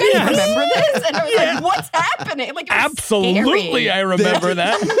eyes. Do you guys remember this? And I was like, what's happening? Like, absolutely, scary. I remember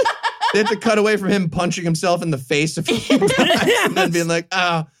that. They had to cut away from him punching himself in the face a few times and then being like,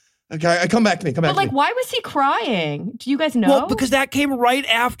 okay, come back to me, But like, why was he crying? Do you guys know? Well, because that came right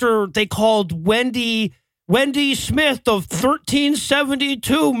after they called Wendy Smith of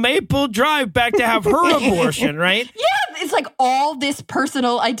 1372 Maple Drive back to have her abortion, right? Yeah, it's like all this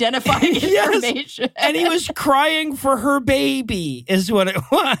personal identifying information. And he was crying for her baby, is what it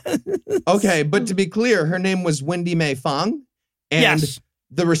was. Okay, but to be clear, her name was Wendy Mae Fong. And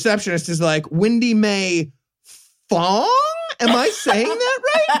the receptionist is like, Wendy Mae Fong? Am I saying that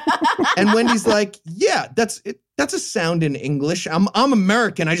right? And Wendy's like, yeah, that's it. That's a sound in English. I'm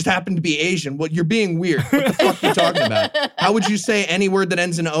American. I just happen to be Asian. Well, you're being weird. What the fuck are you talking about? How would you say any word that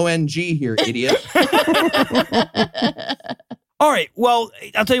ends in O-N-G here, idiot? All right. Well,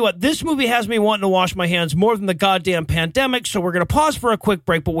 I'll tell you what. This movie has me wanting to wash my hands more than the goddamn pandemic. So we're going to pause for a quick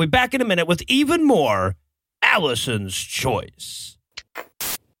break, but we'll be back in a minute with even more Alison's Choice.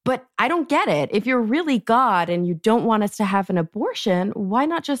 But I don't get it. If you're really God and you don't want us to have an abortion, why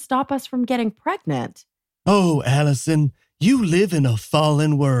not just stop us from getting pregnant? Oh, Alison, you live in a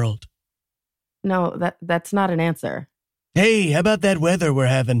fallen world. No, that's not an answer. Hey, how about that weather we're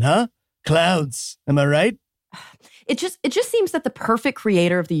having, huh? Clouds, am I right? It just seems that the perfect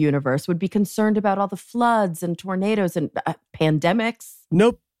creator of the universe would be concerned about all the floods and tornadoes and pandemics.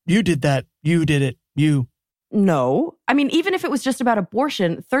 Nope, you did that. You did it. You. No. I mean, even if it was just about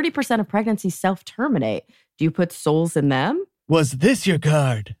abortion, 30% of pregnancies self-terminate. Do you put souls in them? Was this your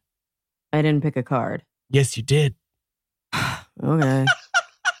card? I didn't pick a card. Yes, you did. Okay.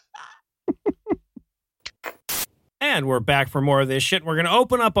 And we're back for more of this shit. We're going to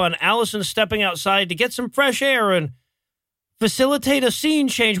open up on Alison stepping outside to get some fresh air and facilitate a scene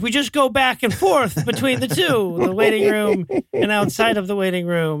change. We just go back and forth between the two, the waiting room and outside of the waiting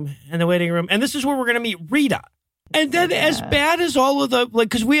room and the waiting room. And this is where we're going to meet Rita. And then as bad as all of the, like,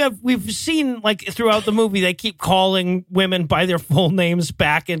 because we've seen, like, throughout the movie, they keep calling women by their full names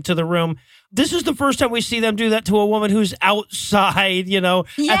back into the room. This is the first time we see them do that to a woman who's outside, you know,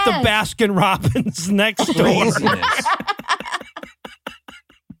 at the Baskin Robbins next door.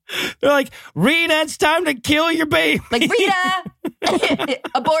 They're like, Rita, it's time to kill your baby. Like, Rita,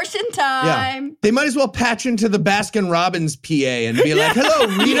 abortion time. Yeah. They might as well patch into the Baskin Robbins PA and be like, hello,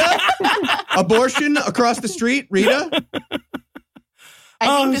 Rita. Abortion across the street, Rita.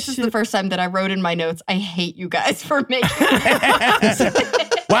 I think this is the first time that I wrote in my notes, I hate you guys for making this.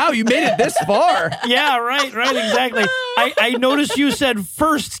 Wow, you made it this far. Yeah, right, exactly. I noticed you said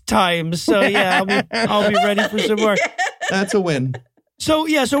first time, so yeah, I'll be ready for some more. That's a win. So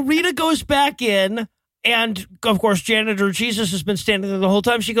Rita goes back in, and of course, Janitor Jesus has been standing there the whole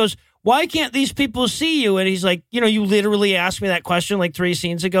time. She goes, why can't these people see you? And he's like, you literally asked me that question like 3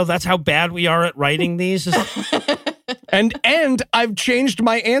 scenes ago. That's how bad we are at writing these. And I've changed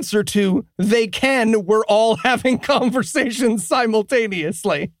my answer to they can. We're all having conversations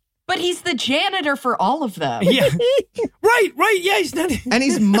simultaneously. But he's the janitor for all of them. Yeah. Right. Yeah, he's not. And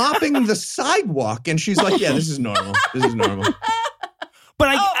he's mopping the sidewalk. And she's like, yeah, this is normal. This is normal. But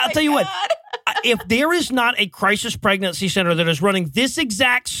I'll tell you what, if there is not a crisis pregnancy center that is running this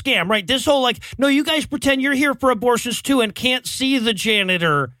exact scam, right? This whole no, you guys pretend you're here for abortions too and can't see the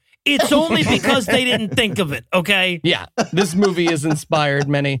janitor. It's only because they didn't think of it, okay? Yeah, this movie has inspired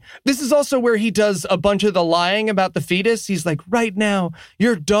many. This is also where he does a bunch of the lying about the fetus. He's like, right now,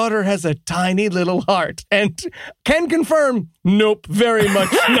 your daughter has a tiny little heart. And can confirm, nope, very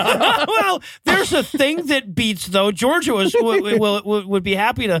much not. Well, there's a thing that beats, though. Georgia would be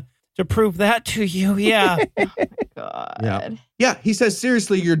happy to prove that to you, yeah. Oh my God. Yeah, he says,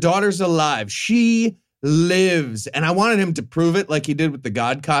 seriously, your daughter's alive. She lives. And I wanted him to prove it like he did with the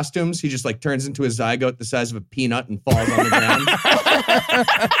God costumes. He just turns into a zygote the size of a peanut and falls on the ground.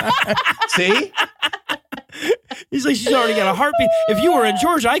 See? He's like, she's already got a heartbeat. If you were in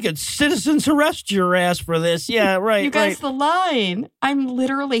Georgia, I could citizens arrest your ass for this. Yeah, right. You guys, the line. I'm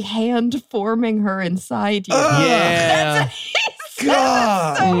literally hand forming her inside you. Yeah.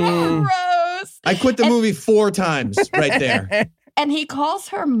 God. So gross. I quit the movie 4 times right there. And he calls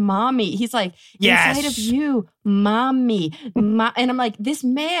her mommy. He's like, yes. Inside of you, mommy. And I'm like, this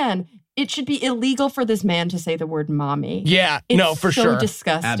man, it should be illegal for this man to say the word mommy. Yeah, it's no, for so sure.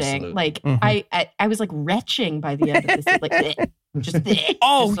 disgusting. Absolutely. I was retching by the end of this.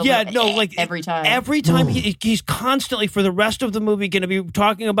 Every time. Every time he's constantly, for the rest of the movie, going to be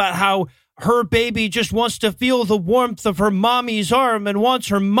talking about how her baby just wants to feel the warmth of her mommy's arm and wants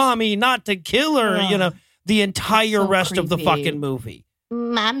her mommy not to kill her, the entire rest of the fucking movie.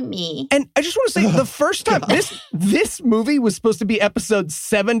 Mommy. And I just want to say, the first time this movie was supposed to be episode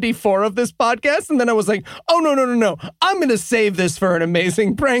 74 of this podcast, and then I was like, oh, no. I'm going to save this for an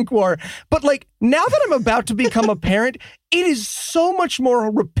amazing prank war. But now that I'm about to become a parent, it is so much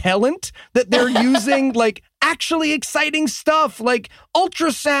more repellent that they're using actually exciting stuff like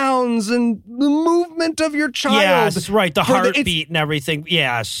ultrasounds and the movement of your child. Yes, right. The heartbeat and everything.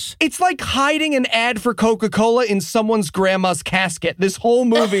 Yes. It's like hiding an ad for Coca-Cola in someone's grandma's casket. This whole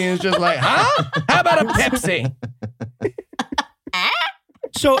movie is just huh? How about a Pepsi?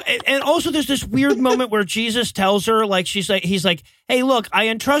 So, and also there's this weird moment where Jesus tells her, he's like, hey, look, I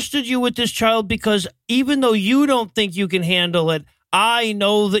entrusted you with this child because even though you don't think you can handle it, I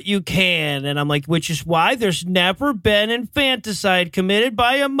know that you can. And I'm like, which is why there's never been infanticide committed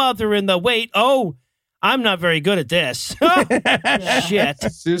by a mother in the I'm not very good at this. Shit.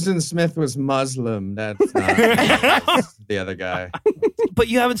 Susan Smith was Muslim. That's not the other guy. But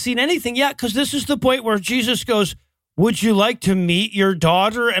you haven't seen anything yet, because this is the point where Jesus goes, would you like to meet your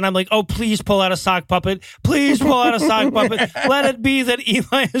daughter? And I'm like, oh, please pull out a sock puppet. Please pull out a sock puppet. Let it be that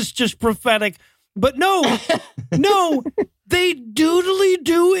Eli is just prophetic. But no, they doodly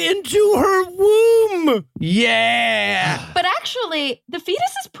do into her womb. Yeah. But actually, the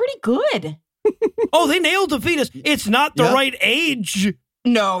fetus is pretty good. Oh, they nailed the fetus. It's not the right age.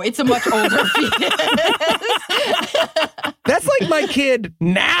 No, it's a much older fetus. That's like my kid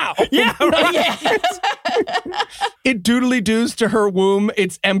now. Yeah, right. Yeah. It doodly doos to her womb.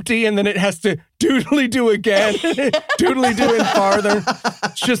 It's empty, and then it has to doodly do again. Doodly do it farther.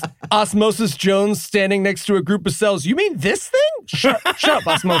 It's just Osmosis Jones standing next to a group of cells. You mean this thing? Shut up,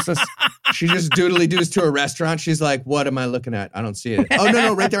 Osmosis. She just doodly doos to a restaurant. She's like, what am I looking at? I don't see it. Oh,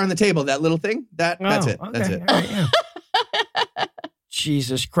 no, right there on the table. That little thing? That's it. Okay. That's it. Right, yeah.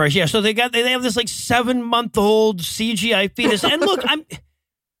 Jesus Christ. Yeah, so they have this 7-month-old CGI fetus. And look,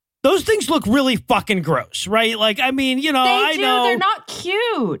 those things look really fucking gross, right? I know. They're not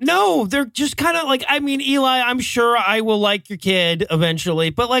cute. No, they're just kind of Eli, I'm sure I will like your kid eventually.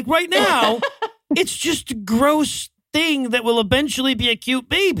 But right now, it's just a gross thing that will eventually be a cute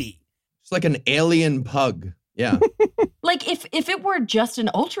baby. It's like an alien pug. Yeah. If it were just an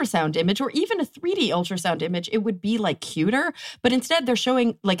ultrasound image or even a 3D ultrasound image, it would be cuter. But instead, they're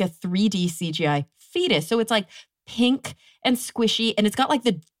showing a 3D CGI fetus. So it's pink and squishy, and it's got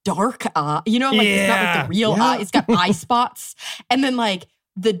the dark eye. It's not the real eye. It's got eye spots, and then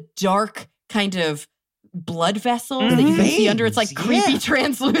the dark kind of blood vessels that you can see under its creepy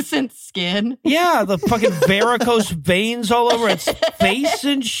translucent skin. Yeah, the fucking varicose veins all over its face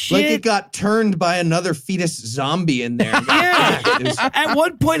and shit. It got turned by another fetus zombie in there. Yeah. At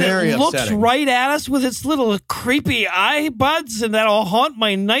one point, it looks upsetting. right at us with its little creepy eye buds, and that'll haunt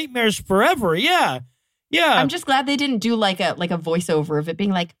my nightmares forever. Yeah. I'm just glad they didn't do a voiceover of it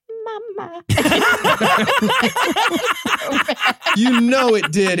being mama. You know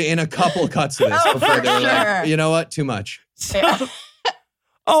it did in a couple cuts of this before they were like, you know what? Too much.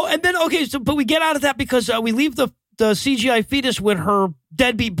 Oh, and then, okay, but we get out of that because we leave the CGI fetus when her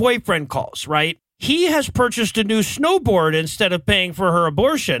deadbeat boyfriend calls, right? He has purchased a new snowboard instead of paying for her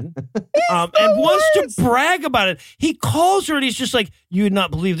abortion and wants to brag about it. He calls her and he's just like, you would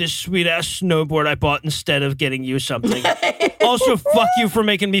not believe this sweet-ass snowboard I bought instead of getting you something. Also, fuck you for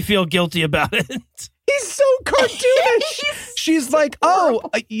making me feel guilty about it. He's so cartoonish. She's like, oh,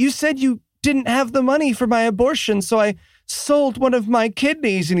 you said you didn't have the money for my abortion, so I sold one of my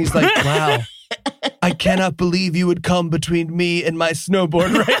kidneys. And he's like, wow. I cannot believe you would come between me and my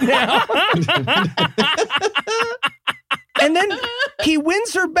snowboard right now. And then he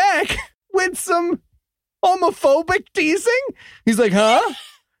wins her back with some homophobic teasing. He's like, huh?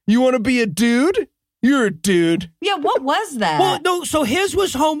 You want to be a dude? You're a dude. Yeah, what was that? Well, no, so his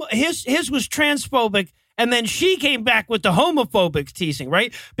was his was transphobic, and then she came back with the homophobic teasing,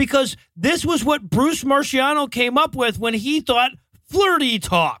 right? Because this was what Bruce Marciano came up with when he thought flirty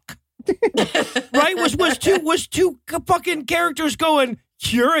talk. Right? Was two fucking characters going,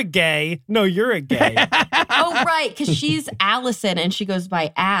 you're a gay. No, you're a gay. Oh, right, because she's Alison and she goes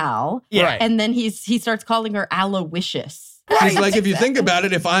by Al. Yeah. Right. And then he starts calling her Aloysius. He's like, if you think about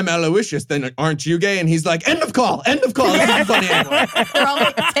it, if I'm Aloysius, then aren't you gay? And he's like, end of call. This isn't funny anymore.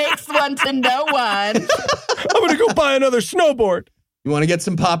 It takes one to know one. I'm going to go buy another snowboard. You want to get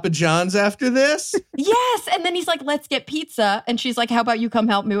some Papa John's after this? Yes. And then he's like, let's get pizza. And she's like, how about you come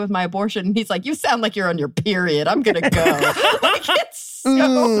help me with my abortion? And he's like, you sound like you're on your period. I'm going to go. Like, it's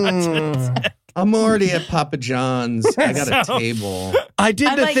so I'm already at Papa John's. I got a table. I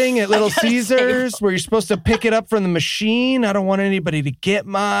did the thing at Little Caesars where you're supposed to pick it up from the machine. I don't want anybody to get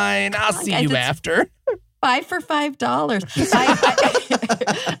mine. I'll see you after. 5 for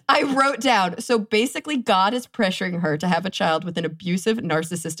 $5. I wrote down, so basically God is pressuring her to have a child with an abusive,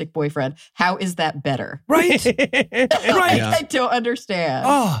 narcissistic boyfriend. How is that better? Right? Right. Yeah. I don't understand.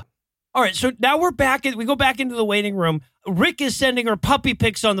 Oh. All right, so now we go back into the waiting room. Rick is sending her puppy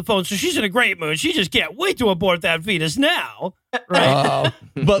pics on the phone, so she's in a great mood. She just can't wait to abort that fetus now. Right?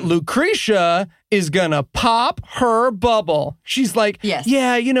 But Lucretia is gonna pop her bubble. She's like, yes.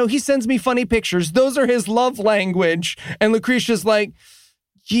 Yeah, he sends me funny pictures. Those are his love language. And Lucretia's like,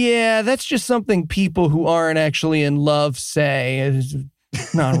 yeah, that's just something people who aren't actually in love say. It's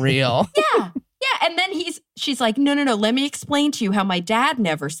not real. Yeah. Yeah, and then she's like, no, let me explain to you how my dad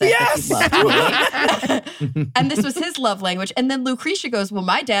never said that he loved me. And this was his love language. And then Lucretia goes, well,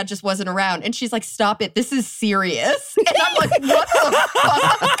 my dad just wasn't around. And she's like, stop it. This is serious. And I'm like, what the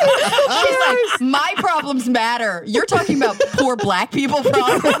fuck? She's like, my problems matter. You're talking about poor black people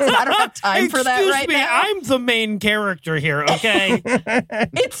problems. I don't have time for that right now. I'm the main character here, okay?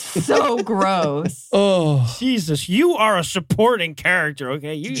 It's so gross. Oh, Jesus, you are a supporting character,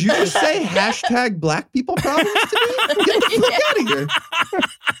 okay? Did you just say hashtag black people problems to me? Get the fuck out of here.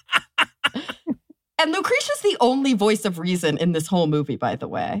 And Lucretia's the only voice of reason in this whole movie, by the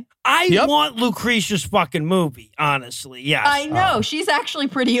way. I want Lucretia's fucking movie, honestly. Yes. I know. She's actually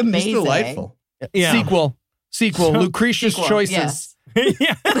pretty amazing. She's delightful. Yeah. Sequel. Lucretia's Choices.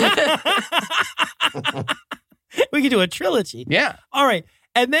 Yes. We could do a trilogy. Yeah. All right.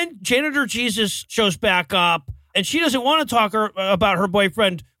 And then Janitor Jesus shows back up, and she doesn't want to talk about her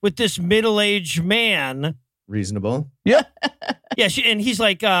boyfriend with this middle-aged man. Reasonable. Yep. Yeah, and he's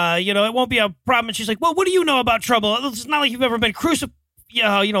like, it won't be a problem. And she's like, well, what do you know about trouble? It's not like you've ever been crucified.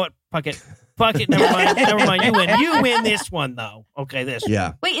 Yeah, you know what? Fuck it. Never mind. You win this one, though. Okay, this.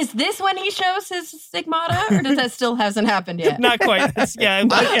 Yeah. Wait, is this when he shows his stigmata, or does that still hasn't happened yet? Not quite.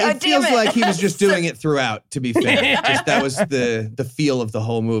 It feels like he was just doing it throughout, to be fair. Just that was the feel of the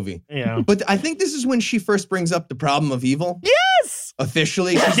whole movie. Yeah. But I think this is when she first brings up the problem of evil. Yes!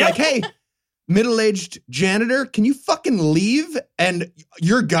 Officially. She's like, hey, middle-aged janitor, can you fucking leave? And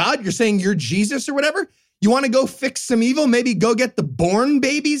you're God? You're saying you're Jesus or whatever? You want to go fix some evil? Maybe go get the born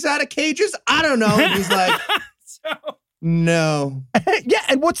babies out of cages? I don't know. And he's like, no. Yeah,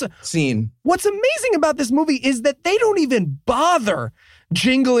 and what's amazing about this movie is that they don't even bother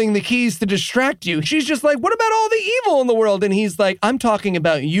jingling the keys to distract you. She's just like, what about all the evil in the world? And he's like, I'm talking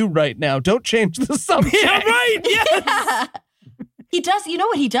about you right now. Don't change the subject. Yeah, right. Yes. Yeah. He does. You know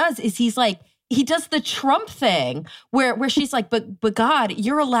what he does is he does the Trump thing where she's like, but God,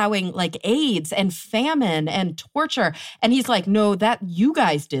 you're allowing like AIDS and famine and torture. And he's like, no, that you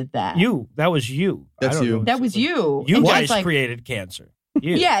guys did that. That was you. That's you. That was you. You and guys like, created cancer.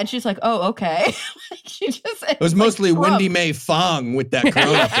 you. Yeah, and she's like, oh, okay. It was mostly Wendy Mae Fong with that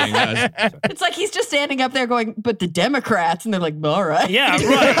Corona thing. It's like he's just standing up there going, but the Democrats, and they're like, all right. Yeah,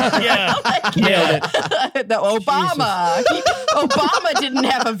 right. Yeah. Nailed it. The Obama didn't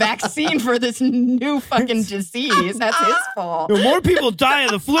have a vaccine for this new fucking disease. That's his fault. More people die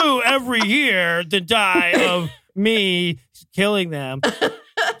of the flu every year than die of me killing them.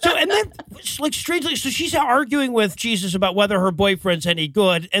 So, and then, like, strangely, so she's arguing with Jesus about whether her boyfriend's any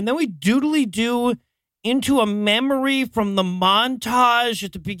good. And then we doodly do into a memory from the montage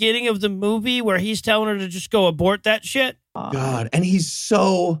at the beginning of the movie where he's telling her to just go abort that shit. God, and he's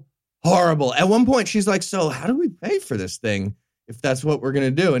so horrible. At one point, she's like, so how do we pay for this thing if that's what we're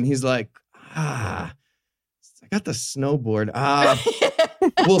going to do? And he's like, I got the snowboard.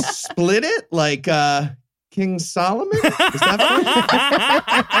 We'll split it like King Solomon? Is that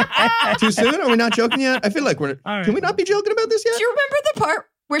funny? Too soon? Are we not joking yet? I feel like can we not be joking about this yet? Do you remember the part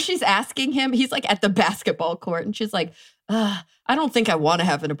where she's asking him, he's like at the basketball court, and she's like, I don't think I want to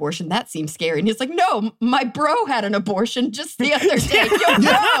have an abortion. That seems scary. And he's like, no, my bro had an abortion just the other day. Yo,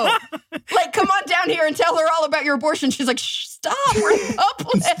 bro, like, come on down here and tell her all about your abortion. She's like, shh, stop, we're in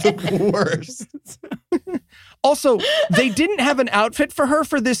public. It's the worst. Also, they didn't have an outfit for her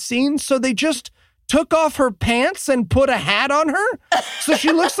for this scene, so they just took off her pants and put a hat on her. So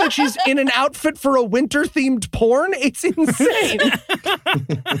she looks like she's in an outfit for a winter-themed porn. It's insane.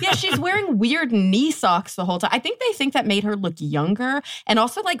 Yeah, she's wearing weird knee socks the whole time. I think they think that made her look younger and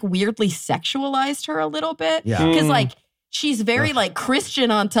also, like, weirdly sexualized her a little bit. Yeah. Because, like, she's very, like,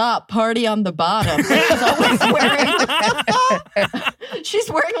 Christian on top, party on the bottom. She's always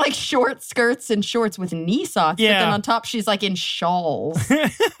she's wearing, like, short skirts and shorts with knee socks. Yeah. But then on top, she's, like, in shawls.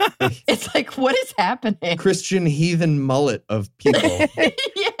 It's like, what is happening? Christian heathen mullet of people.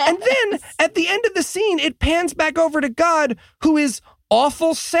 Yes. And then at the end of the scene, it pans back over to God, who is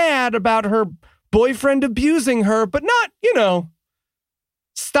awful sad about her boyfriend abusing her, but not,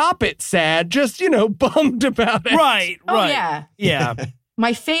 stop it sad, just, bummed about it. Right. Oh, yeah. Yeah.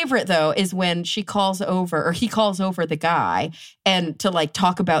 My favorite, though, is when he calls over the guy and to, like,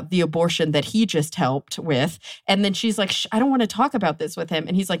 talk about the abortion that he just helped with. And then she's like, I don't want to talk about this with him.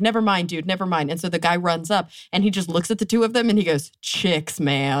 And he's like, never mind, dude, never mind. And so the guy runs up and he just looks at the two of them and he goes, chicks,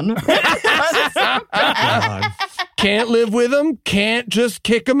 man. God. Can't live with them, can't just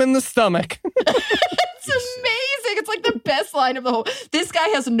kick them in the stomach. It's amazing. It's like the best line of the whole. This guy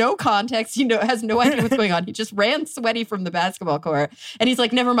has no context, has no idea what's going on. He just ran sweaty from the basketball court. And he's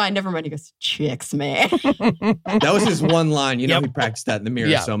like, never mind. He goes, chicks, man. That was his one line. He practiced that in the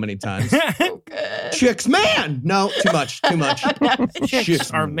mirror so many times. So good. Chicks, man! No, too much.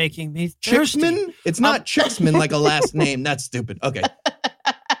 Chicks are making me thirsty. Chicksman? It's not Chicksman like a last name. That's stupid. Okay.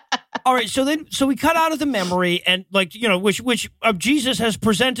 All right, so we cut out of the memory and, like, which Jesus has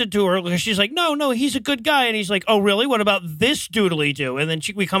presented to her. She's like, no, he's a good guy. And he's like, oh, really? What about this doodly-doo? And then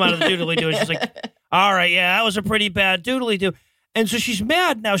we come out of the doodly-doo and she's like, all right, yeah, that was a pretty bad doodly-doo. And so she's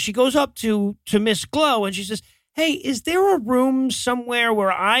mad now. She goes up to Miss Glow and she says, hey, is there a room somewhere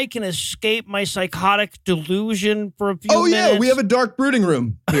where I can escape my psychotic delusion for a few minutes? Oh, yeah, we have a dark brooding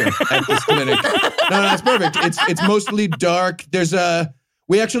room here at this clinic. No, it's perfect. It's mostly dark.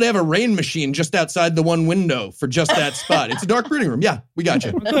 We actually have a rain machine just outside the one window for just that spot. It's a dark brooding room. Yeah, we got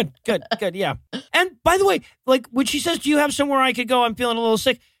you. Good, yeah. And by the way, like, when she says, do you have somewhere I could go? I'm feeling a little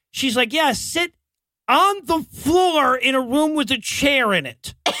sick. She's like, yeah, sit on the floor in a room with a chair in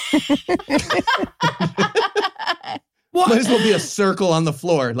it. What? Might as well be a circle on the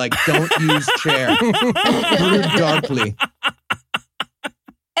floor. Like, don't use chair. Brood darkly.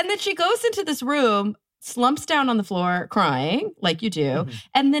 And then she goes into this room, slumps down on the floor crying like you do. Mm-hmm.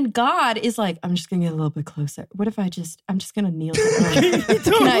 And then God is like, I'm just going to get a little bit closer. What if I'm just going to kneel down?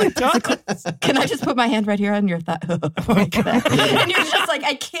 Can I just put my hand right here on your thigh? And you're just like,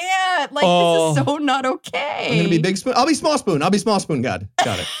 I can't. Like, this is so not okay. I'm going to be big spoon. I'll be small spoon. God.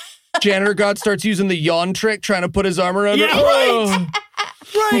 Got it. Janitor God starts using the yawn trick, trying to put his arm around her.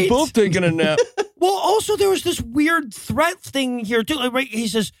 Right. We're both taking a nap. Well, also, there was this weird threat thing here, too. Right? He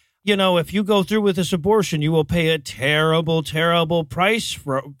says, if you go through with this abortion, you will pay a terrible, terrible price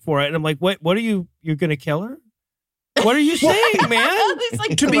for it. And I'm like, what are you're going to kill her? What are you saying, man?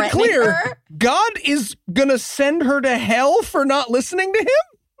 Like, to be clear, her. God is going to send her to hell for not listening to him?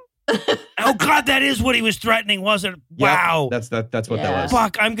 Oh, God, that is what he was threatening, wasn't it? Wow. That's what that was.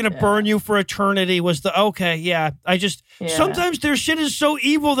 Fuck, I'm going to burn you for eternity okay, yeah. Sometimes their shit is so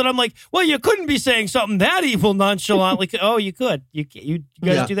evil that I'm like, well, you couldn't be saying something that evil nonchalantly. Oh, you could. You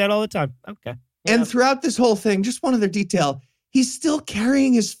guys do that all the time. Okay. And throughout this whole thing, just one other detail, he's still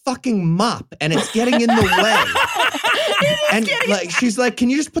carrying his fucking mop and it's getting in the way. And like, she's like, can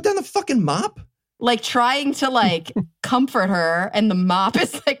you just put down the fucking mop? Like trying to like comfort her, and the mop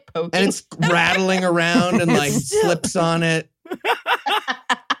is like poking. And it's rattling around and like slips on it.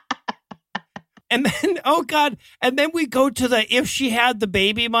 And then, oh God, and then we go to the if she had the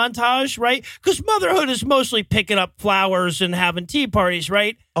baby montage, right? Because motherhood is mostly picking up flowers and having tea parties,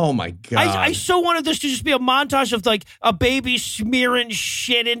 right? Oh my God. I so wanted this to just be a montage of like a baby smearing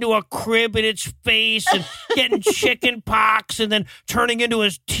shit into a crib in its face and getting chicken pox and then turning into a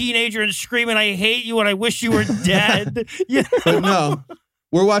teenager and screaming, I hate you and I wish you were dead. You know? But no,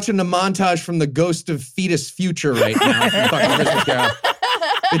 we're watching a montage from the Ghost of Fetus Future right now. From fucking Christmas Carol.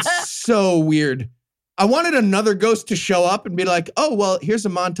 It's so weird. I wanted another ghost to show up and be like, oh, well, here's a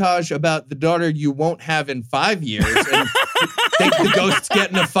montage about the daughter you won't have in 5 years. And think the ghosts get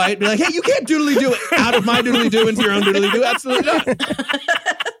in a fight and be like, hey, you can't doodly-doo out of my doodly-doo into your own doodly-doo. Absolutely not.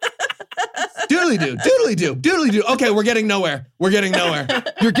 Doodly-doo, doodly-doo, doodly-doo. Okay, we're getting nowhere. We're getting nowhere.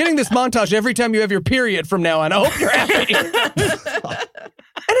 You're getting this montage every time you have your period from now on. I hope you're happy.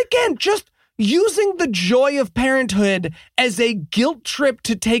 And again, just using the joy of parenthood as a guilt trip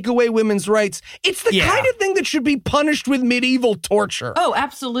to take away women's rights. It's the kind of thing that should be punished with medieval torture. Oh,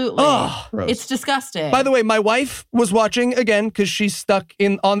 absolutely. Oh, it's disgusting. By the way, my wife was watching again because she's stuck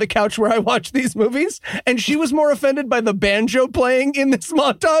on the couch where I watch these movies, and she was more offended by the banjo playing in this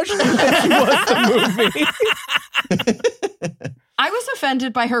montage than she was the movie. I was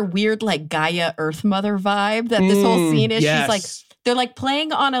offended by her weird, like, Gaia Earth Mother vibe that this whole scene is. Yes. She's like, they're like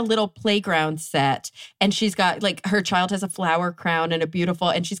playing on a little playground set, and she's got like her child has a flower crown and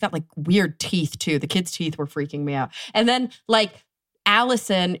and she's got like weird teeth too. The kid's teeth were freaking me out. And then like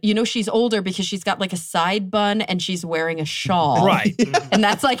Alison, you know, she's older because she's got like a side bun and she's wearing a shawl. Right. And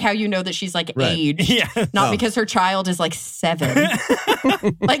that's like how you know that she's like aged. Yeah. Not because her child is like 7.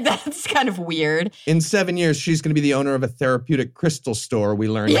 Like that's kind of weird. In 7 years, she's going to be the owner of a therapeutic crystal store. We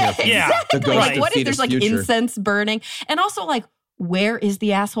learned. Yeah, from exactly. The Ghost Like, of what if Fetus there's like Future. incense burning? And also like, where is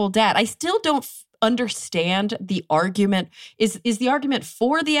the asshole dad? I still don't understand the argument. Is the argument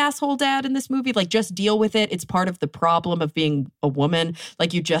for the asshole dad in this movie? Like, just deal with it. It's part of the problem of being a woman.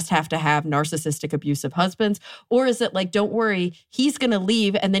 Like, you just have to have narcissistic, abusive husbands. Or is it like, don't worry, he's going to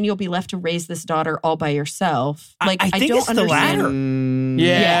leave and then you'll be left to raise this daughter all by yourself? Like, I think don't it's understand. the latter.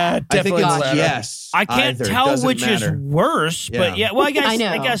 Yeah, definitely. I think the it's latter. yes. I can't either. tell Doesn't which matter. is worse, but Yeah. well, I know.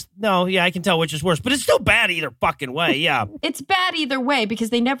 I guess no, yeah, I can tell which is worse, but it's still bad either fucking way, yeah. It's bad either way because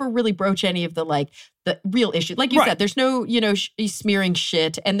they never really broach any of the like the real issue. Like you Right. said, there's no, you know, smearing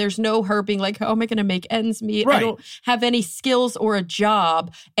shit, and there's no her being like, how am I going to make ends meet? Right. I don't have any skills or a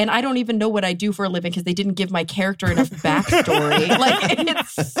job, and I don't even know what I do for a living because they didn't give my character enough backstory. Like,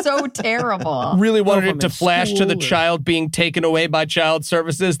 it's so terrible. Really wanted from it to in flash to the school or- child being taken away by child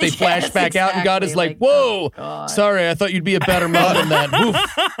services. They flash Yes, back out and God is exactly. like, whoa, Oh, God. sorry, I thought you'd be a better mom than that. Woof.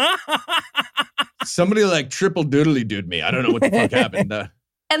 Somebody like triple doodly dooed me. I don't know what the fuck happened.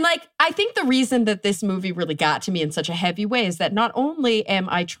 And like, I think the reason that this movie really got to me in such a heavy way is that not only am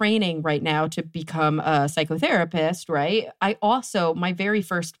I training right now to become a psychotherapist, right? I also, my very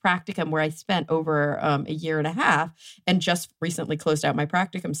first practicum where I spent over a year and a half and just recently closed out my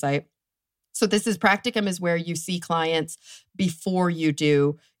practicum site. So practicum is where you see clients before you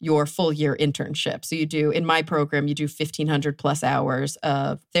do your full year internship. So you do, in my program, you do 1,500 plus hours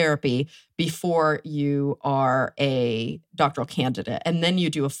of therapy before you are a doctoral candidate. And then you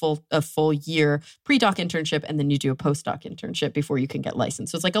do a full year pre-doc internship, and then you do a postdoc internship before you can get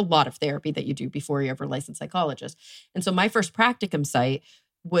licensed. So it's like a lot of therapy that you do before you're ever a licensed psychologist. And so my first practicum site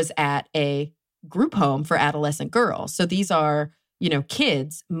was at a group home for adolescent girls. So these are, you know,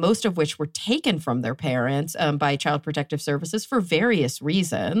 kids, most of which were taken from their parents by Child Protective Services for various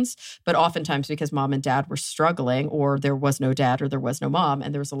reasons, but oftentimes because mom and dad were struggling, or there was no dad or there was no mom,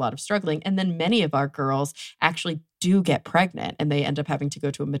 and there was a lot of struggling. And then many of our girls actually do get pregnant and they end up having to go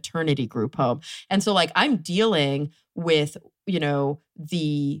to a maternity group home. And so like I'm dealing with, you know,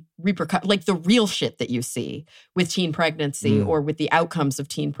 the like the real shit that you see with teen pregnancy or with the outcomes of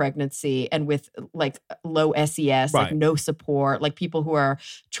teen pregnancy, and with like low SES, like no support, like people who are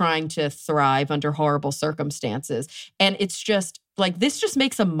trying to thrive under horrible circumstances. And it's just like, this just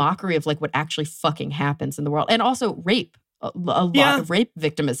makes a mockery of like what actually fucking happens in the world. And also rape. A lot of rape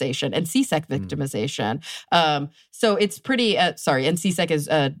victimization and CSEC victimization. So it's pretty, and CSEC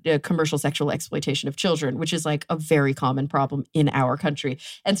is commercial sexual exploitation of children, which is like a very common problem in our country.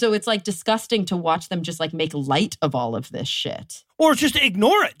 And so it's like disgusting to watch them just like make light of all of this shit. Or just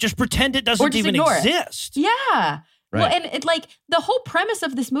ignore it. Just pretend it doesn't even exist. Yeah. Right. Well, and it, like the whole premise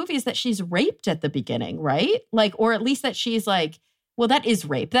of this movie is that she's raped at the beginning, right? Like, or at least that she's like, well, that is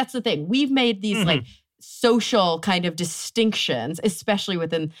rape. That's the thing. We've made these like social kind of distinctions, especially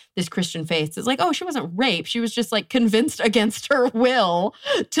within this Christian faith. It's like, oh, she wasn't raped. She was just like convinced against her will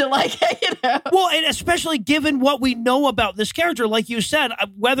to like, Well, and especially given what we know about this character, like you said,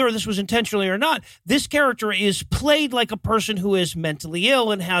 whether this was intentionally or not, this character is played like a person who is mentally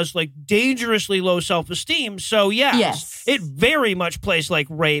ill and has like dangerously low self-esteem. So yes, it very much plays like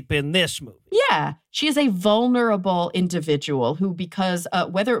rape in this movie. Yeah. She is a vulnerable individual who, because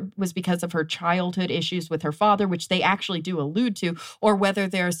whether it was because of her childhood issues with her father, which they actually do allude to, or whether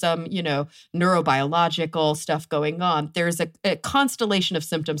there's some, neurobiological stuff going on, there's a constellation of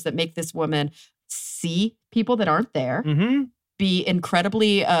symptoms that make this woman see people that aren't there, be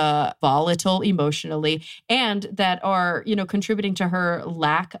incredibly volatile emotionally, and that are, contributing to her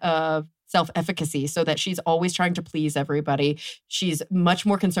lack of self-efficacy, so that she's always trying to please everybody. She's much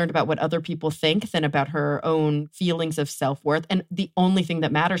more concerned about what other people think than about her own feelings of self-worth. And the only thing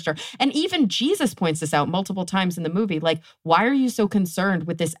that matters to her. And even Jesus points this out multiple times in the movie. Like, why are you so concerned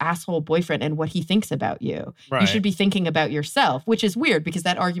with this asshole boyfriend and what he thinks about you? Right. You should be thinking about yourself, which is weird because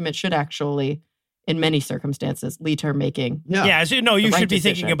that argument should actually, in many circumstances, lead to her making you should be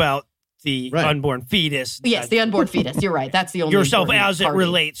thinking about the unborn fetus. Yes, the unborn fetus. You're right. That's the only yourself as it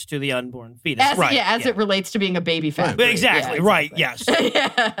relates to the unborn fetus. As it relates to being a baby fat. Right. Exactly. Right. Yes.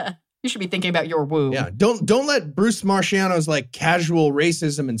 You should be thinking about your womb. Yeah. Don't let Bruce Marchiano's like casual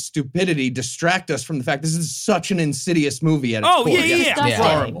racism and stupidity distract us from the fact this is such an insidious movie at its core. It's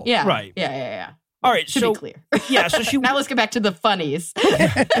horrible. Yeah. Right. Yeah. All right. To be clear. Yeah. So now let's get back to the funnies.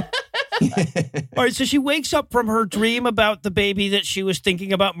 All right, so she wakes up from her dream about the baby that she was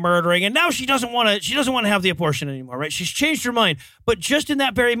thinking about murdering, and now she doesn't want to have the abortion anymore, right? She's changed her mind. But just in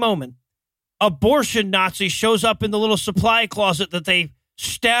that very moment, abortion Nazi shows up in the little supply closet that they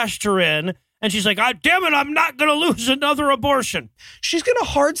stashed her in, and she's like, "Ah, damn it, I'm not going to lose another abortion." She's going to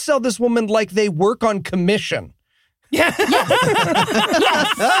hard sell this woman like they work on commission. Yeah.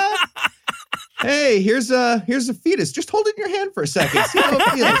 Hey, here's a fetus. Just hold it in your hand for a second. See how it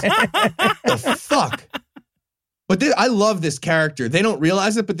feels. The fuck? But I love this character. They don't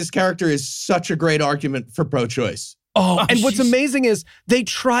realize it, but this character is such a great argument for pro-choice. And what's amazing is they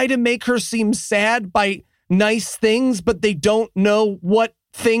try to make her seem sad by nice things, but they don't know what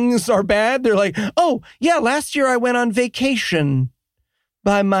things are bad. They're like, oh, yeah, last year I went on vacation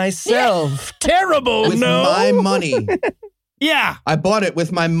by myself. Terrible, with my money. Yeah. I bought it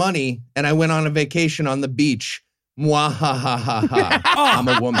with my money, and I went on a vacation on the beach. Mwah, ha, ha, ha, ha. I'm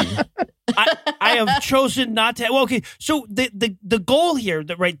a woman. I have chosen not to. Well, okay, so the goal here,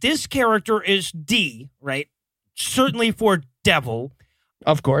 this character is D, right? Certainly for devil.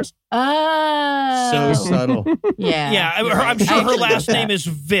 Of course. So subtle. Yeah. I'm sure her last name is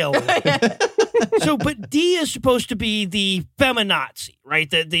Vil. So, but D is supposed to be the feminazi, right?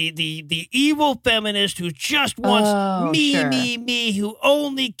 The evil feminist who just wants me, who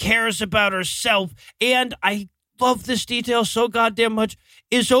only cares about herself. And I love this detail so goddamn much,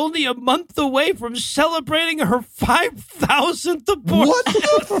 is only a month away from celebrating her 5,000th abortion. What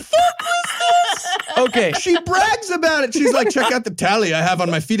the fuck was this? Okay. She brags about it. She's like, check out the tally I have on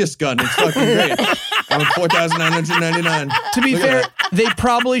my fetus gun. It's fucking great. I'm at 4,999. To be fair, they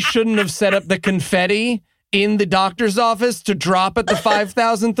probably shouldn't have set up the confetti in the doctor's office to drop at the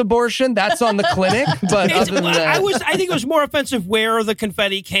 5,000th abortion. That's on the clinic. But other than that, I think it was more offensive where the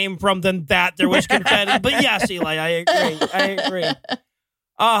confetti came from than that there was confetti. But yes, Eli, I agree.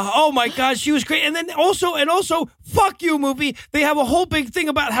 Oh my God, she was great. And then also, fuck you, movie. They have a whole big thing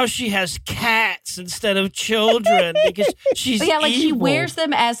about how she has cats instead of children because she's like evil. she wears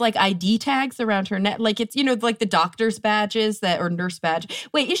them as like ID tags around her neck. Like it's, like the doctor's badges or nurse badge.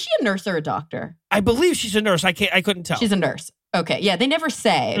 Wait, is she a nurse or a doctor? I believe she's a nurse. I couldn't tell. She's a nurse. Okay. Yeah, they never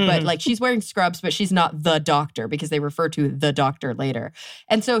say, but like she's wearing scrubs, but she's not the doctor because they refer to the doctor later.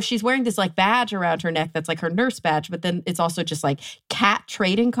 And so she's wearing this like badge around her neck that's like her nurse badge, but then it's also just like cat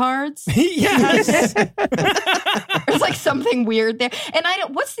trading cards. Yes. There's like something weird there. And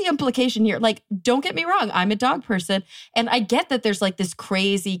what's the implication here? Like, don't get me wrong, I'm a dog person, and I get that there's like this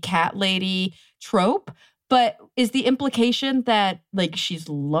crazy cat lady trope. But is the implication that, like, she's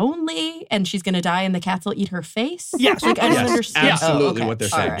lonely and she's going to die and the cats will eat her face? Yes. Like, I don't understand. Absolutely what they're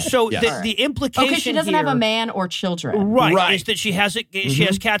saying. Right. So the implication she doesn't have a man or children. Right. Is that she has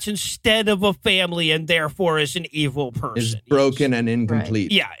cats instead of a family and therefore is an evil person. Is broken and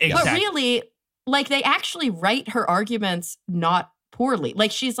incomplete. Right. Yeah, exactly. But really, like, they actually write her arguments not poorly.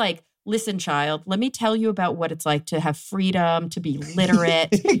 Like, she's like, listen, child, let me tell you about what it's like to have freedom, to be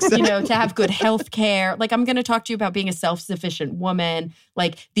literate, to have good health care. Like, I'm going to talk to you about being a self-sufficient woman.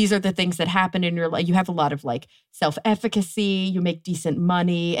 Like, these are the things that happen in your life. You have a lot of like self-efficacy, you make decent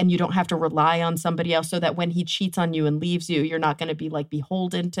money, and you don't have to rely on somebody else so that when he cheats on you and leaves you, you're not going to be like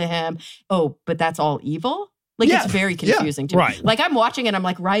beholden to him. Oh, but that's all evil? Like, it's very confusing to me. Right. Like, I'm watching it, I'm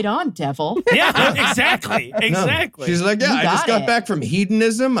like, right on, devil. Yeah, exactly. Exactly. No. She's like, I just got back from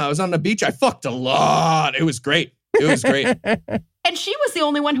hedonism. I was on the beach. I fucked a lot. It was great. It was great. And she was the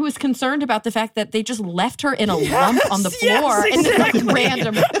only one who was concerned about the fact that they just left her in a lump on the floor. Yes, and exactly. like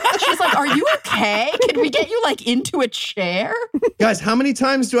random. She's like, are you okay? Can we get you like into a chair? Guys, how many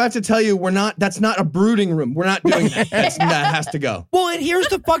times do I have to tell you that's not a brooding room. We're not doing that. That has to go. Well, and here's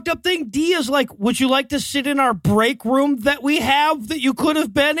the fucked up thing. Dee is like, would you like to sit in our break room that we have that you could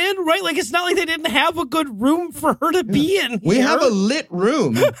have been in? Right? Like, it's not like they didn't have a good room for her to be in. We have a lit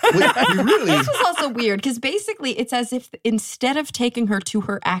room. We really. This was also weird because basically it's as if instead of taking her to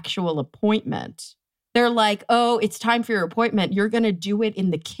her actual appointment, they're like, oh, it's time for your appointment. You're going to do it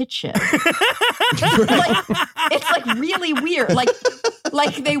in the kitchen. It's like really weird.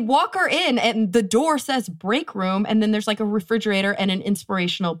 Like they walk her in and the door says break room. And then there's like a refrigerator and an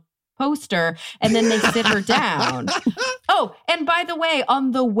inspirational poster. And then they sit her down. Oh, and by the way,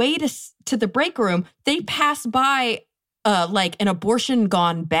 on the way to the break room, they pass by like an abortion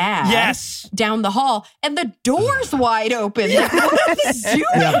gone bad down the hall, and the door's wide open. Like, what are they doing?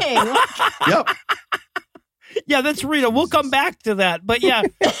 Yep. Yeah, that's Rita. We'll come back to that. But yeah.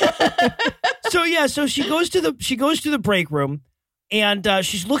 So she goes to the break room, and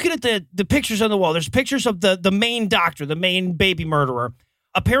she's looking at the pictures on the wall. There's pictures of the main doctor, the main baby murderer.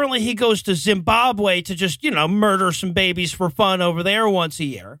 Apparently he goes to Zimbabwe to just, murder some babies for fun over there once a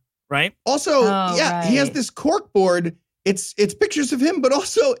year, right? Also, he has this cork board. It's pictures of him, but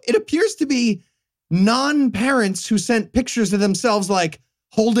also it appears to be non-parents who sent pictures of themselves like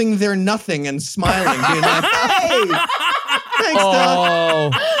holding their nothing and smiling, being like, hey, thanks,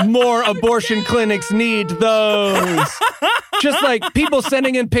 Doc. Oh, more abortion clinics need those. Just like people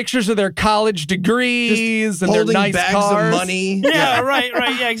sending in pictures of their college degrees and their nice bags cars. of money. Yeah, right.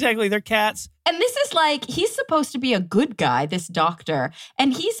 Yeah, exactly. They're cats. And this is like, he's supposed to be a good guy, this doctor,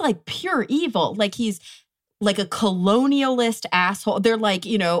 and he's like pure evil. Like he's like a colonialist asshole. They're like,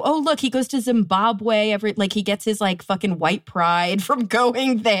 oh, look, he goes to Zimbabwe he gets his like fucking white pride from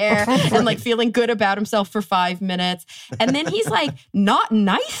going there and like feeling good about himself for 5 minutes. And then he's like not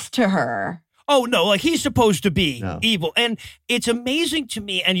nice to her. Oh, no, like he's supposed to be evil. And it's amazing to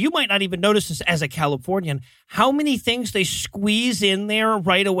me, and you might not even notice this as a Californian, how many things they squeeze in there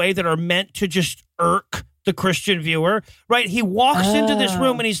right away that are meant to just irk the Christian viewer, right? He walks into this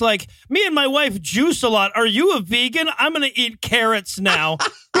room and he's like, me and my wife juice a lot. Are you a vegan? I'm going to eat carrots now.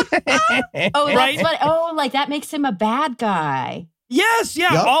 Right? Like that makes him a bad guy. Yes,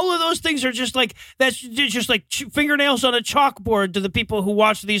 yeah. Yep. All of those things are just like, that's just like fingernails on a chalkboard to the people who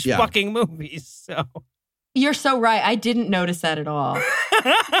watch these fucking movies. So. You're so right. I didn't notice that at all.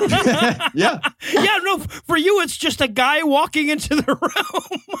 Yeah. Yeah, no, for you, it's just a guy walking into the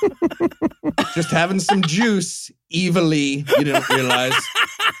room. Just having some juice evilly, you didn't realize.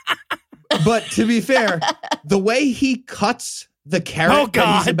 But to be fair, the way he cuts the carrot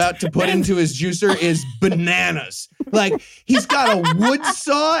that he's about to put into his juicer is bananas. Like, he's got a wood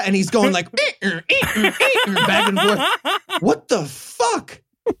saw and he's going like back and forth. What the fuck?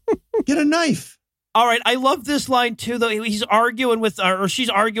 Get a knife. All right, I love this line too, though. He's arguing with, or she's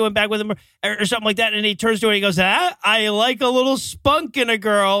arguing back with him or something like that, and he turns to her and he goes, I like a little spunk in a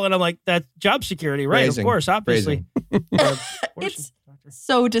girl. And I'm like, that's job security, right? Phrasing. Of course, obviously. It's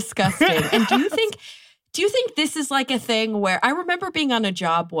so disgusting. And do you think this is like a thing where I remember being on a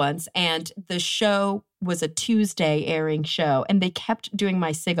job once and the show was a Tuesday airing show and they kept doing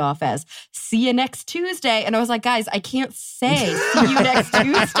my sig off as see you next Tuesday. And I was like, guys, I can't say see you next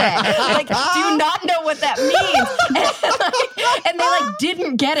Tuesday. Like, do you not know what that means? And they like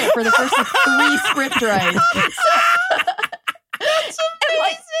didn't get it for the first like 3 script writes. That's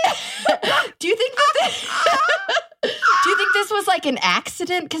amazing. Do you think this was like an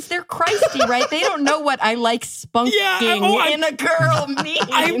accident? Because they're Christy, right? They don't know what I like spunking in a girl means.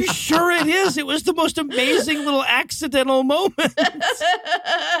 I'm sure it is. It was the most amazing little accidental moment.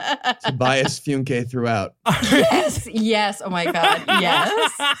 Tobias Funke throughout. Yes. Oh my God.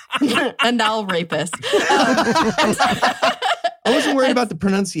 Yes. Anal rapist. I wasn't worried about the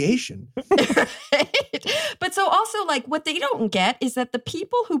pronunciation. Right? But so also, like, what they don't get is that the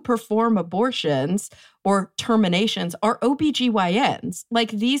people who perform abortions or terminations are OBGYNs.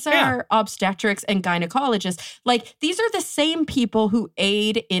 Like, these are obstetrics and gynecologists. Like, these are the same people who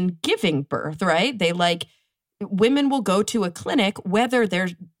aid in giving birth, right? They women will go to a clinic whether they're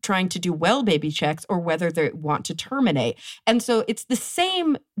trying to do well baby checks or whether they want to terminate. And so it's the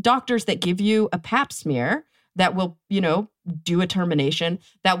same doctors that give you a pap smear that will, do a termination,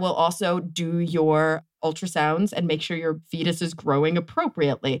 that will also do your ultrasounds and make sure your fetus is growing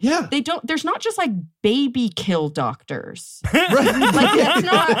appropriately. Yeah. There's not just like baby kill doctors. Right.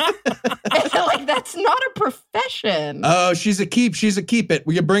 That's not a profession. Oh, she's a keep it.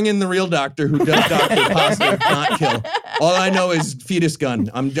 We can bring in the real doctor who does doctor positive, not kill. All I know is fetus gun.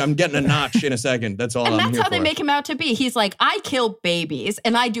 I'm getting a notch in a second. That's all I'm here for. And that's how they make him out to be. He's like, I kill babies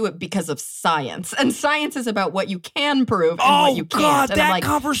and I do it because of science. And science is about what you can prove and what you can't. God, and that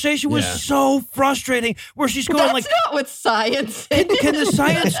conversation was so frustrating. Where she's going that's not what science is. Can the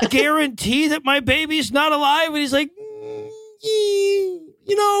science guarantee that my baby's not alive? And he's like,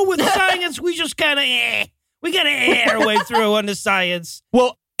 with science, we just kind of, we got to our way through on the science.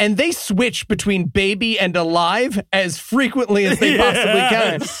 Well, and they switch between baby and alive as frequently as they possibly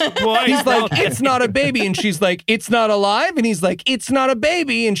can. Boy, he's like, it's not a baby. And she's like, it's not alive. And he's like, it's not a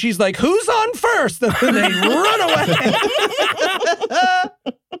baby. And she's like, who's on first? And then they run away.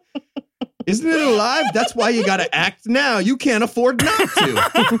 Isn't it alive? That's why you got to act now. You can't afford not to.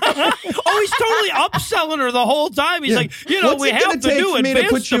 He's totally upselling her the whole time. He's like, What's we have to do it me to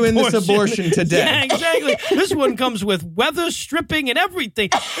put you in this abortion today? Yeah, exactly. This one comes with weather stripping and everything.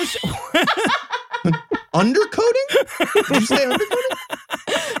 Undercoating? Did you say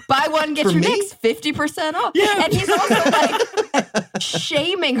undercoating? Buy one, get your next 50% off. Yeah. And he's also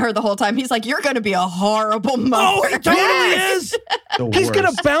shaming her the whole time. He's like, you're going to be a horrible mother. Oh, he totally is. He's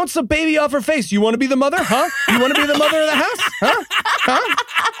going to bounce a baby off her face. You want to be the mother? Huh? You want to be the mother of the house? Huh?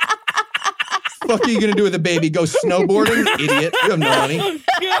 What are you going to do with a baby? Go snowboarding? Idiot. You have no money.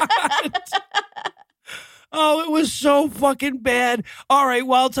 Oh, it was so fucking bad. All right,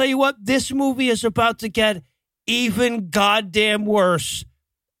 well, I'll tell you what. This movie is about to get even goddamn worse.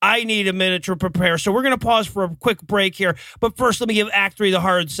 I need a minute to prepare, so we're going to pause for a quick break here. But first, let me give Act 3 the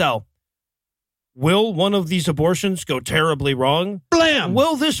hard sell. Will one of these abortions go terribly wrong? Blam!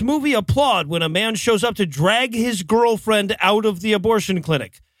 Will this movie applaud when a man shows up to drag his girlfriend out of the abortion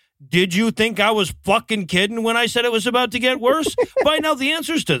clinic? Did you think I was fucking kidding when I said it was about to get worse? Find out the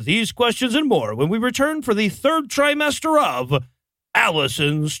answers to these questions and more when we return for the third trimester of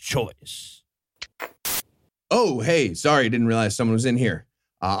Alison's Choice. Oh, hey, sorry, didn't realize someone was in here.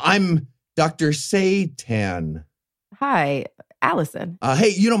 I'm Dr. Satan. Hi, Alison. Hey,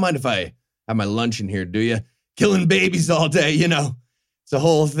 you don't mind if I have my lunch in here, do you? Killing babies all day, it's a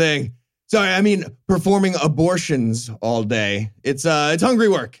whole thing. Sorry, I mean performing abortions all day. It's hungry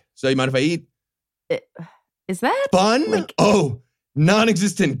work. So you mind if I eat? Is that fun?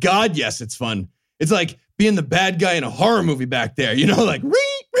 Non-existent. God, yes, it's fun. It's like being the bad guy in a horror movie back there, like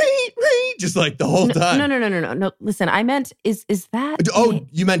just like the whole time. No. Listen, I meant, is that? Oh,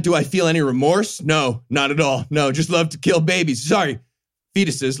 you meant, do I feel any remorse? No, not at all. No, just love to kill babies. Sorry,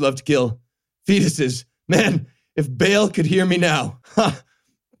 fetuses, love to kill fetuses. Man, if Bale could hear me now.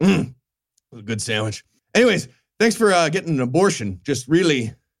 A good sandwich. Anyways, thanks for getting an abortion. Just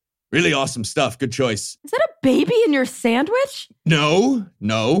really, really awesome stuff. Good choice. Is that a baby in your sandwich? No,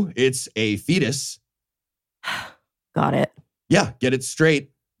 it's a fetus. Got it. Yeah, get it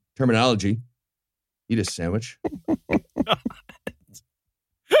straight. Terminology. Fetus sandwich.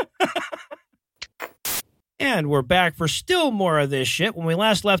 And we're back for still more of this shit. When we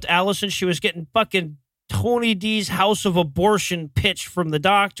last left Alison, she was getting fucking Tony D's House of Abortion pitch from the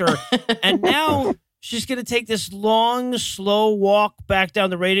doctor. And now she's going to take this long, slow walk back down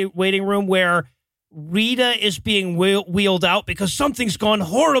the waiting room where Rita is being wheeled out because something's gone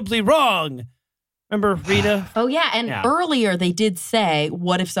horribly wrong. Remember Rita? Oh, yeah. And earlier they did say,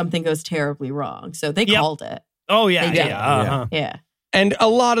 what if something goes terribly wrong? So they called it. Oh, yeah. Yeah. And a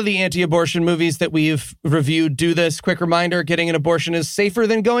lot of the anti-abortion movies that we've reviewed do this. Quick reminder, getting an abortion is safer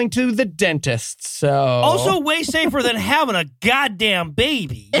than going to the dentist. So also way safer than having a goddamn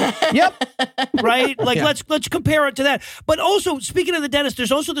baby. Yep. Right? Like, let's compare it to that. But also, speaking of the dentist, there's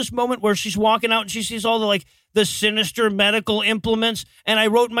also this moment where she's walking out and she sees all the sinister medical implements. And I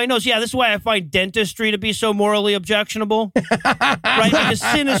wrote in my notes, this is why I find dentistry to be so morally objectionable. Right? Because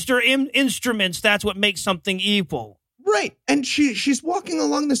sinister instruments, that's what makes something evil. Right. And she's walking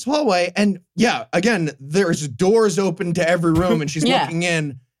along this hallway and again, there's doors open to every room and she's looking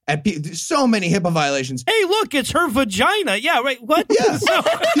in So many HIPAA violations. Hey, look, it's her vagina. Yeah, right. What? Yeah.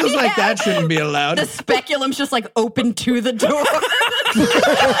 Feels like that shouldn't be allowed. The speculum's just like open to the door.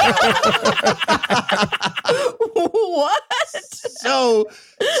 What? So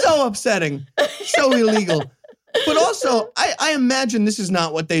upsetting. So illegal. But also, I imagine this is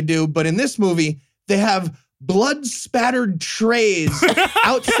not what they do, but in this movie, they have blood-spattered trays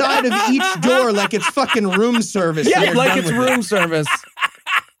outside of each door like it's fucking room service. Yeah, like it's room service.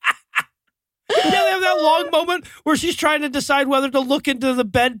 Yeah, they have that long moment where she's trying to decide whether to look into the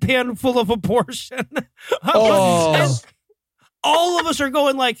bedpan full of abortion. Oh. All of us are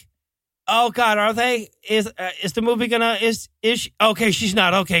going like, oh God, are they? Is the movie gonna, is she? Okay, she's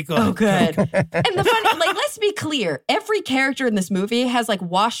not. Okay, good. Oh, good. And the funny, like, let's be clear. Every character in this movie has like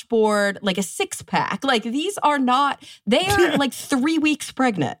washboard, like a 6-pack. Like these are not, they are like 3 weeks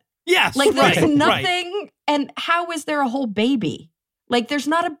pregnant. Yes, Like there's right, nothing. right. And how is there a whole baby? Like there's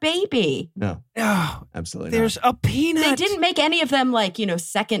not a baby. No, Oh, absolutely there's not. a peanut. They didn't make any of them like,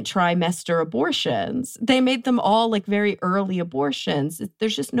 second trimester abortions. They made them all like very early abortions.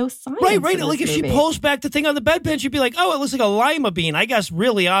 There's just no science. Right. in this Like if she movie. pulls back the thing on the bedpan, she'd be like, "Oh, it looks like a lima bean." I guess,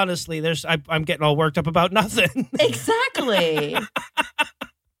 really, honestly, I'm getting all worked up about nothing. Exactly.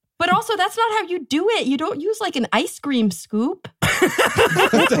 But also, that's not how you do it. You don't use like an ice cream scoop.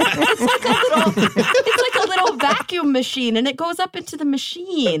 It's like a little vacuum machine, and it goes up into the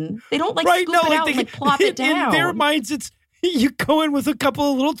machine. They don't like scoop it out and like plop it down. In their minds, it's you go in with a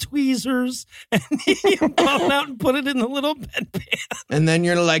couple of little tweezers and you pull it out and put it in the little bedpan. And then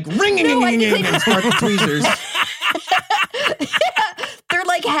you're like, ringing and start the tweezers. Yeah, they're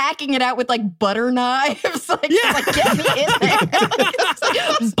like hacking it out with like butter knives. Like, get me in there. It's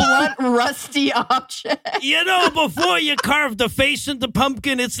like blunt, rusty object. Before you carve the face in the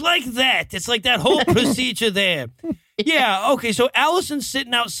pumpkin, it's like that. It's like that whole procedure there. Yeah, okay, so Allison's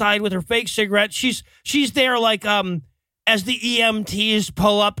sitting outside with her fake cigarette. She's there like as the EMTs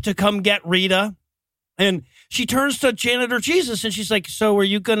pull up to come get Rita. And she turns to Janitor Jesus and she's like, "So are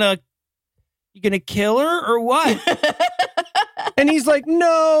you gonna kill her or what?" And he's like,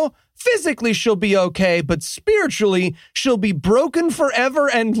 "No, physically she'll be okay, but spiritually she'll be broken forever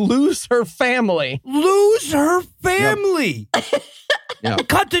and lose her family." Lose her family. Yep.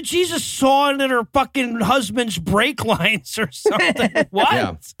 Cut to Jesus sawing at her fucking husband's brake lines or something. What?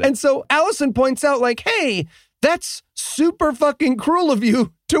 Yeah. And so Allison points out, like, "Hey, that's super fucking cruel of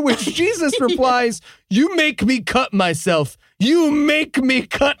you." To which Jesus replies, "You make me cut myself. You make me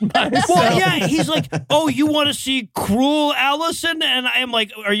cut myself." Well, yeah, he's like, "Oh, you want to see cruel Allison?" And I am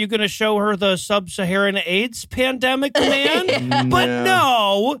like, "Are you going to show her the sub-Saharan AIDS pandemic, man?" But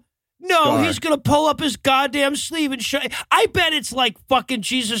no, Scar. he's going to pull up his goddamn sleeve and show. I bet it's like fucking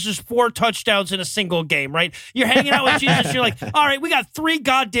Jesus' 4 touchdowns in a single game, right? You're hanging out with Jesus. You're like, all right, we got 3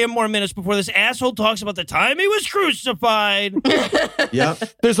 goddamn more minutes before this asshole talks about the time he was crucified. Yep.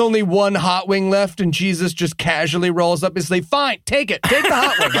 There's only one hot wing left, and Jesus just casually rolls up his sleeve. "Fine, take it. Take the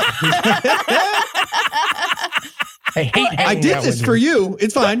hot wing." I hate I hanging did out this with for you. you.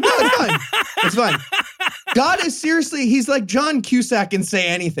 It's fine. No, it's fine. It's fine. God is seriously, he's like John Cusack in Say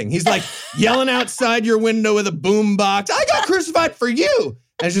Anything. He's like yelling outside your window with a boom box. "I got crucified for you."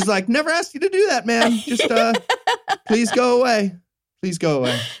 And she's like, "Never asked you to do that, man. Just please go away. Please go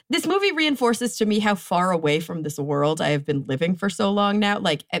away." This movie reinforces to me how far away from this world I have been living for so long now.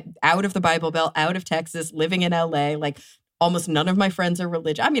 Like out of the Bible Belt, out of Texas, living in LA. Like almost none of my friends are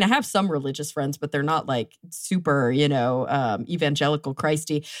religious. I mean, I have some religious friends, but they're not like super, evangelical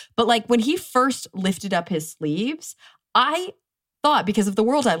Christy. But like when he first lifted up his sleeves, I thought, because of the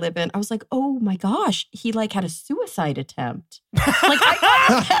world I live in, I was like, oh my gosh, he like had a suicide attempt. Like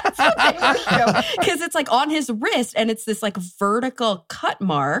I thought because it's like on his wrist and it's this like vertical cut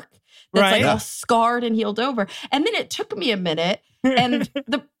mark that's like all scarred and healed over. And then it took me a minute and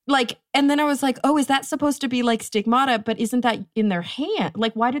and then I was like, oh, is that supposed to be like stigmata? But isn't that in their hand?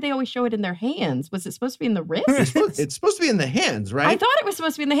 Like, why do they always show it in their hands? Was it supposed to be in the wrist? It's supposed to be in the hands, right? I thought it was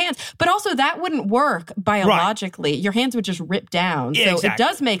supposed to be in the hands, but also that wouldn't work biologically. Right. Your hands would just rip down. Yeah, so exactly. It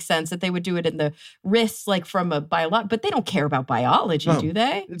does make sense that they would do it in the wrists, like from a biological, but they don't care about biology, do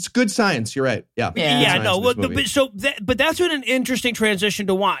they? It's good science. You're right. Yeah. Yeah, Good no. science in this movie. But that's been an interesting transition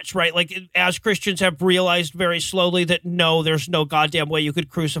to watch, right? Like as Christians have realized very slowly that no, there's no goddamn way you could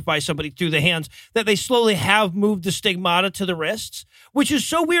crucify somebody through the hands, that they slowly have moved the stigmata to the wrists, which is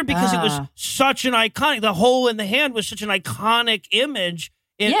so weird because it was such an iconic, the hole in the hand was such an iconic image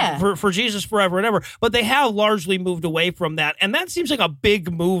for Jesus forever and ever. But they have largely moved away from that. And that seems like a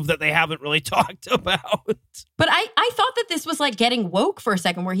big move that they haven't really talked about. But I thought that this was like getting woke for a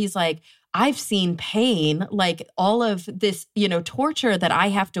second, where he's like, I've seen pain, like all of this, torture that I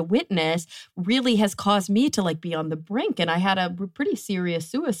have to witness really has caused me to like be on the brink. And I had a pretty serious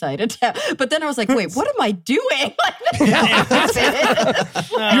suicide attempt. But then I was like, wait, what am I doing?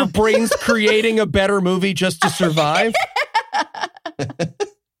 Your brain's creating a better movie just to survive.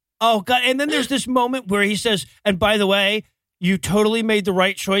 Oh, God. And then there's this moment where he says, and by the way, you totally made the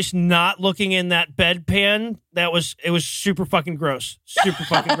right choice not looking in that bedpan. It was super fucking gross. Super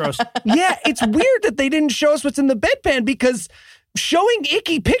fucking gross. Yeah, it's weird that they didn't show us what's in the bedpan, because showing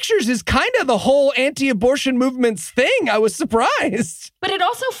icky pictures is kind of the whole anti-abortion movement's thing. I was surprised. But it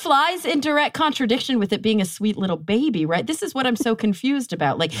also flies in direct contradiction with it being a sweet little baby, right? This is what I'm so confused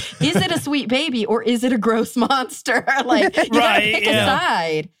about. Like, is it a sweet baby or is it a gross monster? Like, you gotta pick a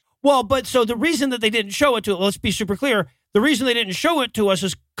side. Well, but so the reason that they didn't show it to, let's be super clear, the reason they didn't show it to us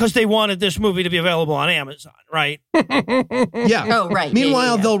is because they wanted this movie to be available on Amazon, right? Yeah. Oh, right.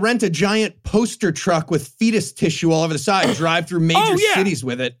 Meanwhile, they'll rent a giant poster truck with fetus tissue all over the side, drive through major cities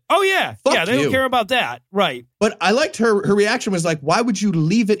with it. Oh, yeah. Fuck they you. don't care about that. Right. But I liked her reaction was like, why would you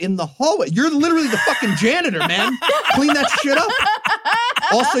leave it in the hallway? You're literally the fucking janitor, man. Clean that shit up.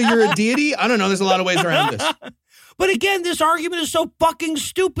 Also, you're a deity? I don't know. There's a lot of ways around this. But again, this argument is so fucking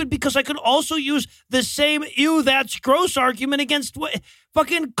stupid, because I could also use the same "ew, that's gross" argument against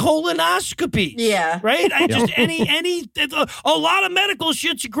fucking colonoscopies. Yeah. Right? A lot of medical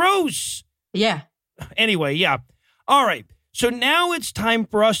shit's gross. Yeah. Anyway, yeah. All right. So now it's time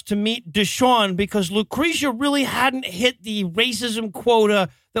for us to meet Deshawn, because Lucretia really hadn't hit the racism quota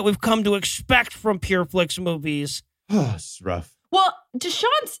that we've come to expect from PureFlix movies. Oh, it's rough. Well, he's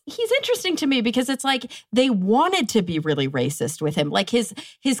interesting to me because it's like they wanted to be really racist with him. Like his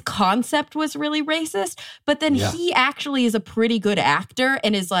concept was really racist, but then he actually is a pretty good actor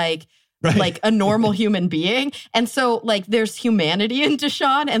and is like a normal human being. And so like there's humanity in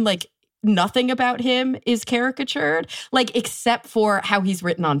Deshawn, and like nothing about him is caricatured, like except for how he's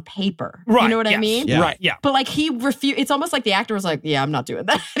written on paper. Right. You know what I mean? Yeah. Right. Yeah. But like he refused. It's almost like the actor was like, "Yeah, I'm not doing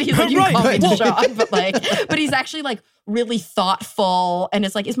that." He's like, "You call me Deshawn," but he's actually like really thoughtful, and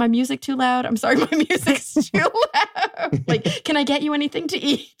it's like, "Is my music too loud? I'm sorry, my music's too loud. Like, can I get you anything to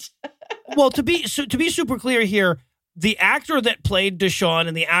eat?" Well, to be super clear here, the actor that played Deshawn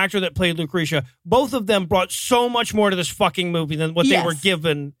and the actor that played Lucretia, both of them brought so much more to this fucking movie than what they were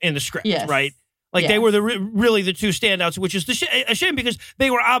given in the script, right? Like they were really the two standouts, which is a shame, because they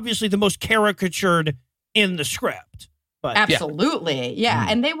were obviously the most caricatured in the script. But absolutely, yeah.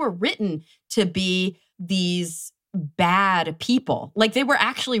 And they were written to be these bad people. Like they were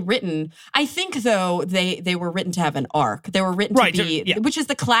actually written, I think though, they were written to have an arc. They were written to be, which is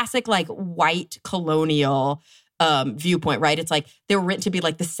the classic like white colonial viewpoint, right? It's like they were written to be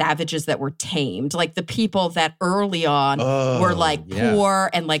like the savages that were tamed, like the people that early on were like poor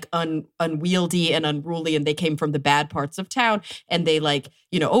and like unwieldy and unruly, and they came from the bad parts of town, and they like,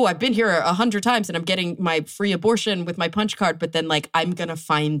 I've been here 100 times and I'm getting my free abortion with my punch card, but then like I'm gonna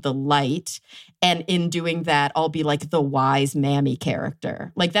find the light, and in doing that I'll be like the wise mammy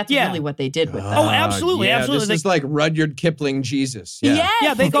character. Like that's really what they did with that. Oh, absolutely. Absolutely. This is like Rudyard Kipling Jesus.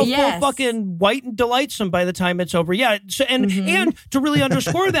 Yeah, they go full fucking white and delightsome by the time it's over. Yeah. So, and to really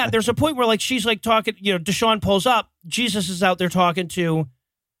underscore that, there's a point where like she's like talking, Deshawn pulls up, Jesus is out there talking to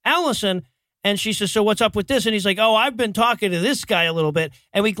Alison, and she says, "So what's up with this?" And he's like, "Oh, I've been talking to this guy a little bit."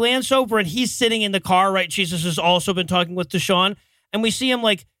 And we glance over and he's sitting in the car, right? Jesus has also been talking with Deshawn, and we see him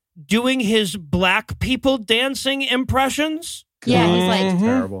like doing his black people dancing impressions. Yeah, he's like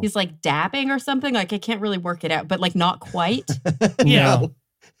terrible. He's like dabbing or something. Like I can't really work it out, but like not quite. Yeah.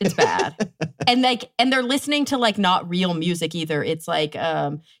 It's bad. And they're listening to like not real music either. It's like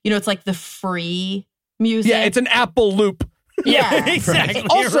it's like the free music. Yeah, it's an Apple loop. Yeah, exactly.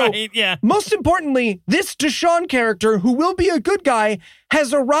 Also, yeah. Most importantly, this Deshawn character, who will be a good guy,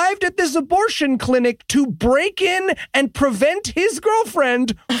 has arrived at this abortion clinic to break in and prevent his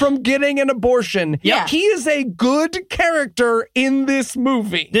girlfriend from getting an abortion. Yeah. He is a good character in this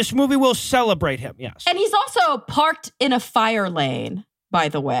movie. This movie will celebrate him, yes. And he's also parked in a fire lane, by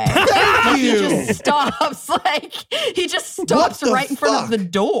the way. He just stops, he just stops right in front of the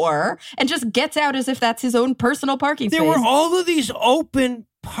door and just gets out as if that's his own personal parking space. There were all of these open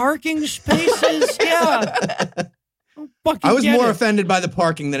parking spaces. Yeah. I was more offended by the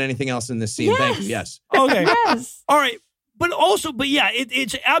parking than anything else in this scene. Yes. Thank you. Yes. Okay. Yes. All right. But yeah,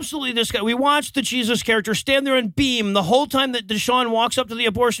 it's absolutely this guy. We watched the Jesus character stand there and beam the whole time that Deshaun walks up to the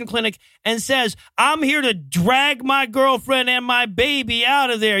abortion clinic and says, I'm here to drag my girlfriend and my baby out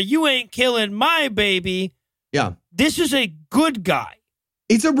of there. You ain't killing my baby. Yeah. This is a good guy.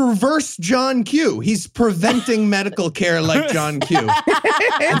 He's a reverse John Q. He's preventing medical care like John Q.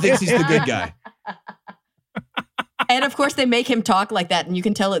 And thinks he's the good guy. And of course, they make him talk like that, and you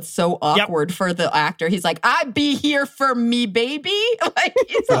can tell it's so awkward for the actor. He's like, "I be here for me, baby." Like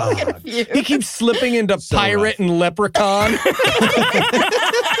he's so confused. He keeps slipping into pirate and leprechaun. He's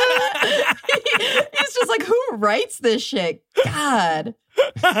just like, "Who writes this shit?" God.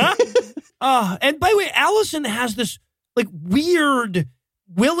 And by the way, Alison has this like weird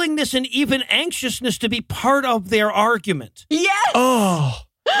willingness and even anxiousness to be part of their argument. Yes. Oh.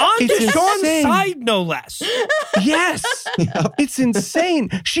 On It's Deshaun's insane. side, no less. Yes. It's insane.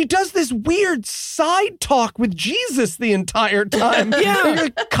 She does this weird side talk with Jesus the entire time. Yeah.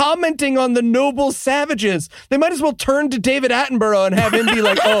 Commenting on the noble savages. They might as well turn to David Attenborough and have him be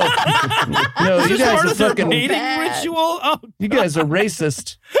like, no, Is you this part guys are of their fucking, mating bad. ritual? Oh, you guys are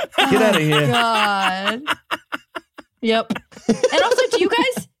racist. Get out of here. God. Yep. And also, do you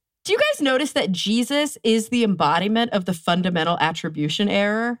guys notice that Jesus is the embodiment of the fundamental attribution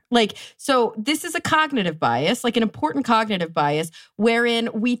error? Like, so this is a cognitive bias, like an important cognitive bias, wherein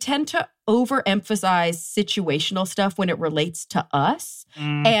we tend to overemphasize situational stuff when it relates to us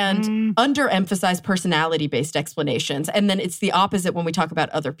and underemphasize personality-based explanations. And then it's the opposite when we talk about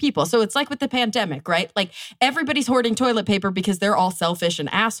other people. So it's like with the pandemic, right? Like everybody's hoarding toilet paper because they're all selfish and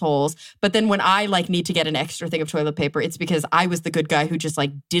assholes. But then when I like need to get an extra thing of toilet paper, it's because I was the good guy who just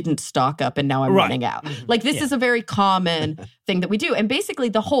like didn't stock up and now I'm running out. Like this is a very common thing that we do. And basically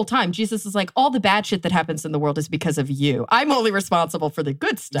the whole time Jesus is like, all the bad shit that happens in the world is because of you. I'm only responsible for the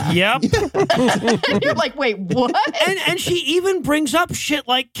good stuff. yep. And you're like, wait, what? And she even brings up shit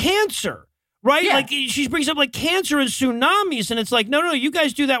like cancer, right? Yeah. Like she brings up like cancer and tsunamis, and it's like, no, you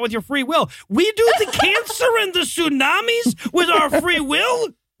guys do that with your free will. We do the cancer and the tsunamis with our free will?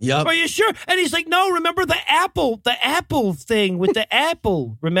 Yep. Are you sure? And he's like, no, remember the apple thing with the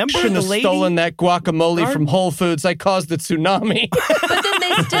apple. Remember Shouldn't the have lady? stolen that guacamole from Whole Foods. I caused the tsunami. But then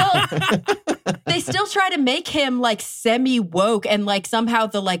they still try to make him like semi-woke and like somehow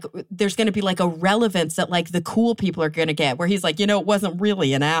there's going to be like a relevance that like the cool people are going to get where he's like, it wasn't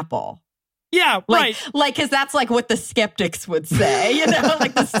really an apple. Yeah, right. Like, because that's like what the skeptics would say,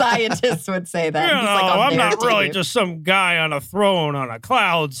 like the scientists would say that. You He's know, like, "I'll I'm not dare really you." just some guy on a throne on a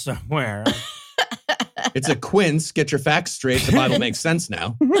cloud somewhere. It's a quince. Get your facts straight. The Bible makes sense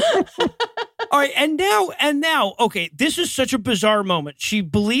now. All right, and now, okay, this is such a bizarre moment. She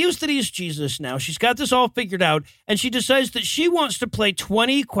believes that he's Jesus now. She's got this all figured out, and she decides that she wants to play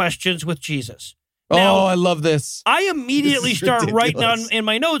 20 questions with Jesus. Now, I love this. I immediately This is start writing ridiculous. down in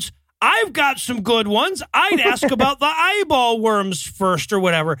my notes, I've got some good ones. I'd ask about the eyeball worms first or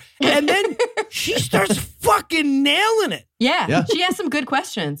whatever. And then she starts fucking nailing it. Yeah, she has some good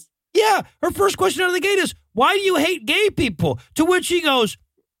questions. Yeah, her first question out of the gate is, why do you hate gay people? To which he goes,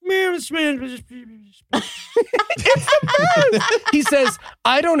 He says,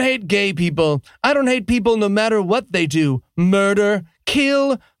 I don't hate gay people. I don't hate people no matter what they do. Murder,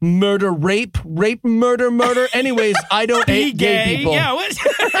 kill, murder, rape, murder. Anyways, I don't hate gay people. Yeah, what?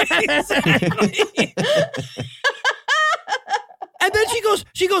 Exactly. And then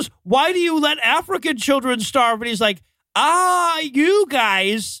she goes, why do you let African children starve? And he's like, you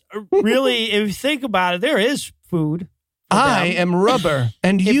guys really, if you think about it, there is food. I am rubber,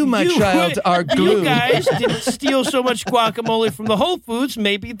 and you, my child, are glue. You guys didn't steal so much guacamole from the Whole Foods,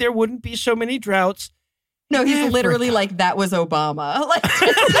 maybe there wouldn't be so many droughts. No, he's literally like, that was Obama. Like,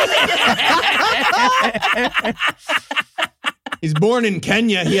 He's born in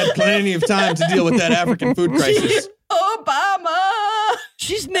Kenya. He had plenty of time to deal with that African food crisis. Obama.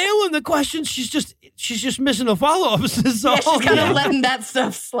 She's nailing the questions. She's just missing the follow-ups. She's She's kind of letting that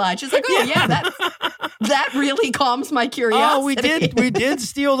stuff slide. She's like, that really calms my curiosity. Oh, we did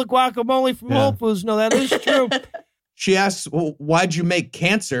steal the guacamole from Whole Foods. No, that is true. She asks, well, why'd you make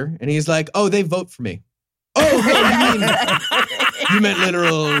cancer? And he's like, oh, they vote for me. Oh, you meant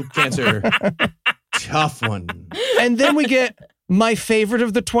literal cancer. Tough one. And then we get my favorite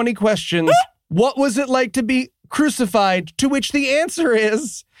of the 20 questions. What was it like to be crucified? To which the answer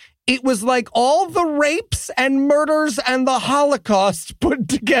is, it was like all the rapes and murders and the Holocaust put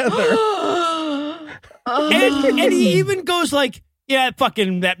together. And he even goes like, yeah,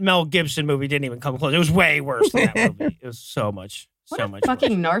 fucking that Mel Gibson movie didn't even come close. It was way worse than that movie. It was so much. What a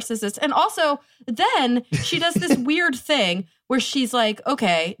fucking narcissist. And also, then she does this weird thing where she's like,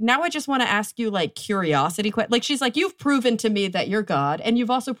 okay, now I just want to ask you like curiosity questions. Like she's like, you've proven to me that you're God, and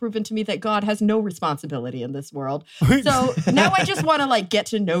you've also proven to me that God has no responsibility in this world. So now I just want to like get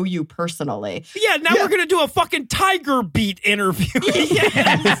to know you personally. Yeah, now we're going to do a fucking Tiger Beat interview.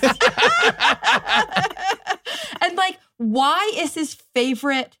 Yes. And like, why is his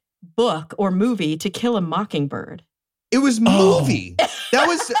favorite book or movie To Kill a Mockingbird? It was movie. That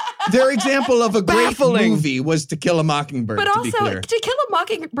was their example of a great movie was To Kill a Mockingbird, But to also, be clear. To Kill a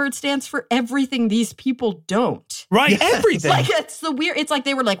Mockingbird stands for everything these people don't. Right. Everything. Like, it's the weird, it's like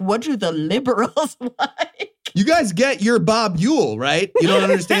they were like, what do the liberals like? You guys get your Bob Ewell, right? You don't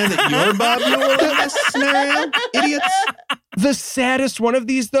understand that you're Bob Ewell in this scenario? Idiots. The saddest one of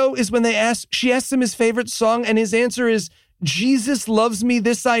these, though, is when she asks him his favorite song, and his answer is, Jesus loves me,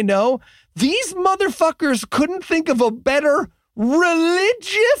 this I know. These motherfuckers couldn't think of a better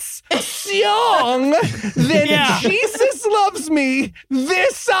religious song than Jesus loves me,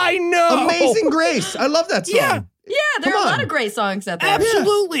 this I know. Amazing Grace. I love that song. Yeah, there are a lot of great songs out there.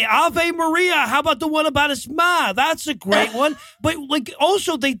 Absolutely. Ave Maria. How about the one about his ma? That's a great one. But like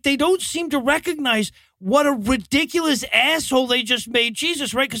also they don't seem to recognize what a ridiculous asshole they just made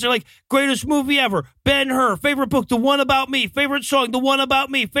Jesus, right? Because they're like, greatest movie ever, Ben-Hur, favorite book, The One About Me, favorite song, The One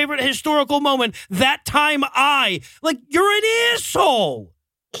About Me, favorite historical moment, That Time I. Like, you're an asshole.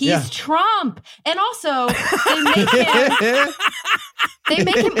 He's Trump. And also, they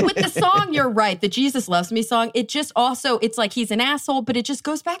make him with the song, you're right, the Jesus Loves Me song, it just also, it's like he's an asshole, but it just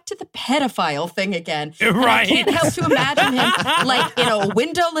goes back to the pedophile thing again. And I can't help to imagine him like in a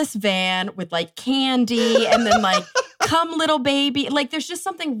windowless van with like candy and then like, come little baby. Like there's just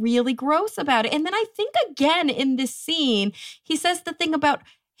something really gross about it. And then I think again in this scene, he says the thing about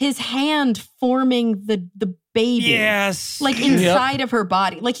his hand forming the baby. Yes. Like inside of her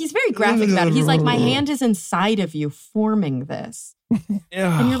body. Like he's very graphic about it. He's like, my hand is inside of you forming this.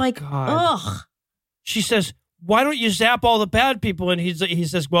 And you're like, ugh. She says, why don't you zap all the bad people? And he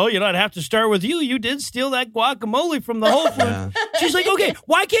says, well, I'd have to start with you. You did steal that guacamole from the whole food. She's like, okay,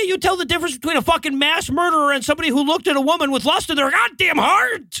 why can't you tell the difference between a fucking mass murderer and somebody who looked at a woman with lust in their goddamn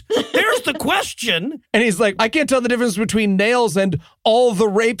heart? There's the question. And he's like, I can't tell the difference between nails and all the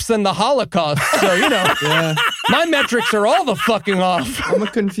rapes and the Holocaust. So, my metrics are all the fucking off. I'm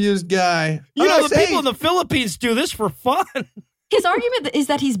a confused guy. The people in the Philippines do this for fun. His argument is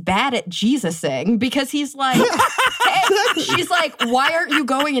that he's bad at Jesusing because he's like, hey, she's like, why aren't you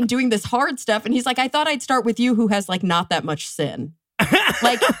going and doing this hard stuff? And he's like, I thought I'd start with you who has like not that much sin.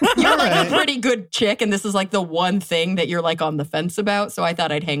 Like, you're like a pretty good chick, and this is like the one thing that you're like on the fence about. So I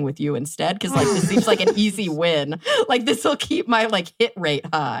thought I'd hang with you instead because like this seems like an easy win. Like this will keep my like hit rate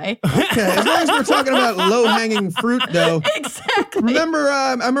high. Okay, as long as we're talking about low-hanging fruit, though. Exactly. Remember,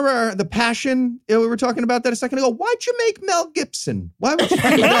 I remember The Passion. We were talking about that a second ago. Why'd you make Mel Gibson? Why would you do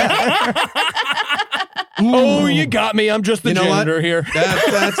that? Oh, you got me. I'm just the janitor here.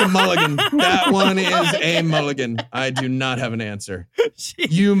 That's a mulligan. That one is a mulligan. I do not have an answer.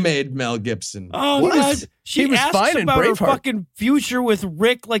 You made Mel Gibson. Oh, God. She was asks fine in about her Braveheart. fucking future with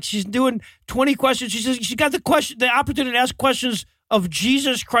Rick. Like she's doing 20 questions. She says she got the opportunity to ask questions of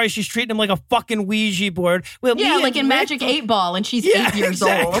Jesus Christ. She's treating him like a fucking Ouija board. Well, yeah, like in Rick, Magic 8 Ball, and she's 8 years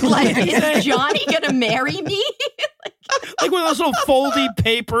old. Like, is Johnny gonna marry me? like one of those little foldy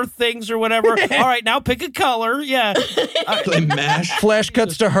paper things or whatever. All right, now pick a color. Yeah. Play MASH. Flash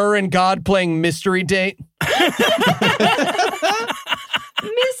cuts to her and God playing Mystery Date.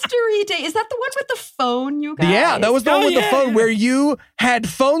 Mystery Date. Is that the one with the phone, you guys? Yeah, that was the one with the phone where you had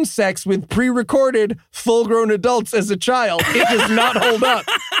phone sex with pre-recorded full-grown adults as a child. It does not hold up.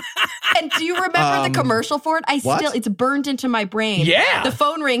 And do you remember the commercial for it? It's burned into my brain. Yeah. The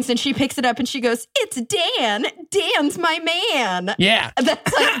phone rings and she picks it up and she goes, it's Dan. Dan's my man. Yeah.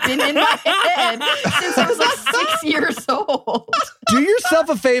 That's like been in my head since I was like 6 years old. Do yourself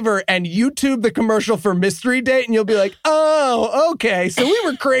a favor and YouTube the commercial for Mystery Date and you'll be like, oh, okay. So we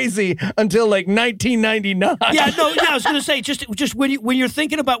were crazy until like 1999. Yeah, I was going to say, just when you're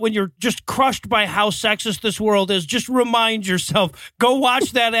thinking about when you're just crushed by how sexist this world is, just remind yourself, go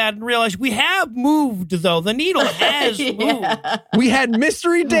watch that ad and realize we have moved, though. The needle has moved. We had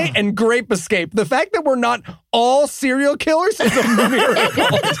Mystery Date and Grape Escape. The fact that we're not all serial killers is a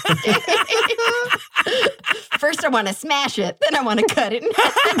miracle. First I want to smash it, then I want to cut it in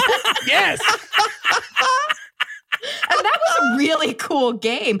half. Yes. And that was a really cool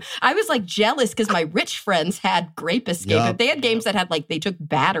game. I was like jealous because my rich friends had Grape Escape. Yep. They had games that had they took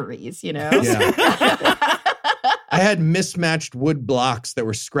batteries, Yeah. I had mismatched wood blocks that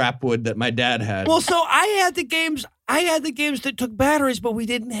were scrap wood that my dad had. Well, so I had the games that took batteries, but we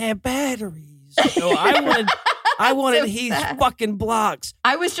didn't have batteries. So I I wanted So Heath's sad. fucking blocks.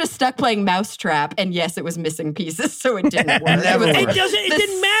 I was just stuck playing Mousetrap, and yes, it was missing pieces, so it didn't work. Never it was worked. It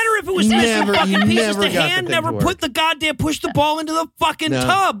didn't matter if it was Never- missing you fucking pieces. never The got the hand thing never to put work. the pushed the ball into the fucking No.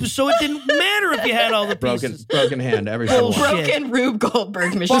 tub, so it didn't matter if you had all the pieces. Broken hand every single one. Bullshit. Broken Rube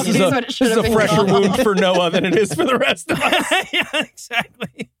Goldberg machine. This is is a, what it this should is have a been fresher called. wound for Noah than it is for the rest of us. Yeah,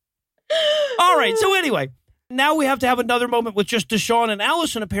 exactly. All right, so anyway, now we have to have another moment with just Deshaun and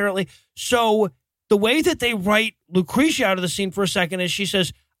Alison, apparently. So the way that they write Lucretia out of the scene for a second is she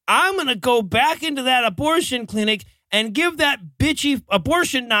says, I'm going to go back into that abortion clinic and give that bitchy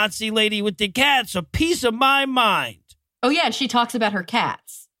abortion Nazi lady with the cats a piece of my mind. Oh, yeah, and she talks about her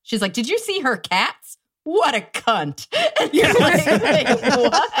cats. She's like, did you see her cats? What a cunt. And you're like, wait,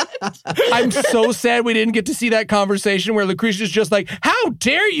 what? I'm so sad we didn't get to see that conversation where Lucretia's just like, how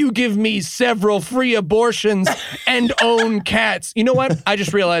dare you give me several free abortions and own cats? You know what? I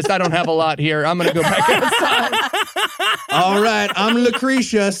just realized I don't have a lot here. I'm going to go back outside. All right, I'm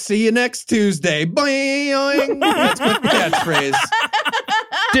Lucretia. See you next Tuesday. Boing. That's my catchphrase.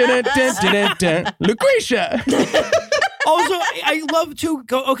 Dun, dun, dun, dun, dun. Lucretia. Also, I love to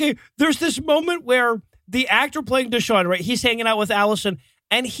go, okay, there's this moment where the actor playing Deshaun, right, he's hanging out with Alison,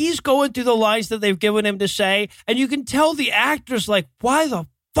 and he's going through the lines that they've given him to say, and you can tell the actor's like, why the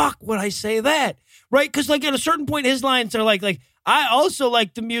fuck would I say that? Right? Because, like, at a certain point, his lines are like, I also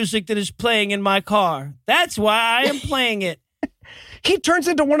like the music that is playing in my car. That's why I am playing it. He turns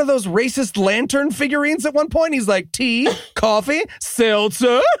into one of those racist lantern figurines at one point. He's like, tea, coffee,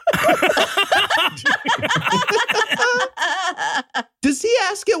 seltzer. Does he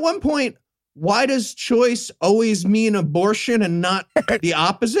ask at one point, why does choice always mean abortion and not the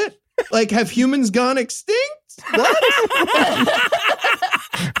opposite? Like, have humans gone extinct? What?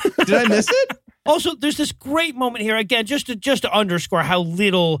 Did I miss it? Also, there's this great moment here, again, just to underscore how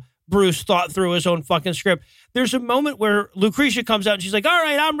little Bruce thought through his own fucking script. There's a moment where Lucretia comes out and she's like, all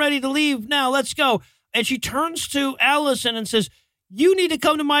right, I'm ready to leave now. Let's go. And she turns to Alison and says, you need to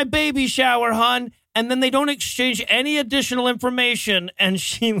come to my baby shower, hon. And then they don't exchange any additional information and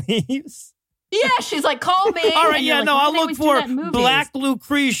she leaves. Yeah, she's like, call me. All right, And you're yeah, like, no, "Why I'll do they look always do for that in movies?" Black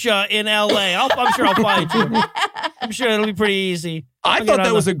Lucretia in L.A. I'm sure I'll find you. I'm sure it'll be pretty easy. I thought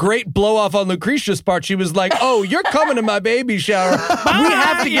that was a great blow off on Lucretia's part. She was like, oh, you're coming to my baby shower. We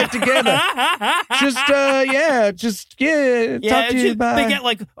have to get together. Talk to you. Bye. They get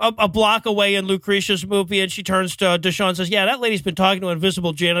like a block away in Lucretia's movie, and she turns to Deshaun and says, yeah, that lady's been talking to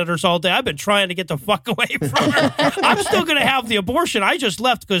invisible janitors all day. I've been trying to get the fuck away from her. I'm still going to have the abortion. I just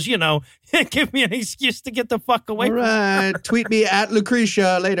left because, give me an excuse to get the fuck away All from her. right, tweet me at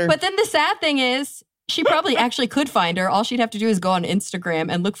Lucretia later. But then the sad thing is, she probably actually could find her. All she'd have to do is go on Instagram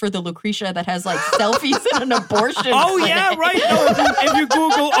and look for the Lucretia that has like selfies in an abortion Oh, clinic. yeah, right. No, if you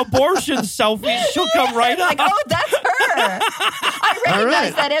Google abortion selfies, she'll come right up. Like, oh, that's her. I recognize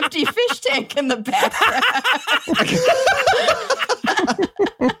right. that empty fish tank in the background.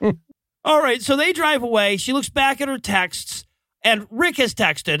 All right, so they drive away. She looks back at her texts, and Rick has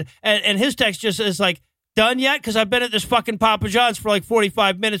texted, and his text just is like, done yet? Because I've been at this fucking Papa John's for like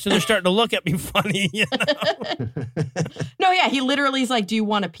 45 minutes, and they're starting to look at me funny. No, yeah, he literally is like, do you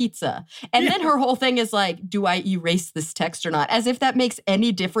want a pizza? And then her whole thing is like, do I erase this text or not? As if that makes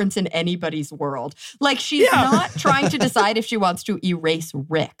any difference in anybody's world. Like, she's not trying to decide if she wants to erase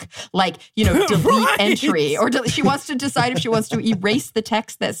Rick. Like, delete Right. entry. Or she wants to decide if she wants to erase the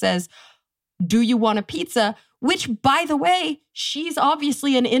text that says, do you want a pizza? Which, by the way, she's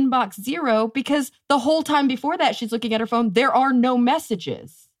obviously an inbox zero because the whole time before that, she's looking at her phone. There are no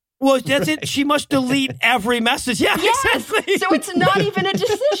messages. Well, that's it. She must delete every message. Yeah, Yes. exactly. So it's not even a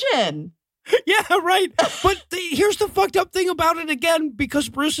decision. Yeah, right. But here's the fucked up thing about it again, because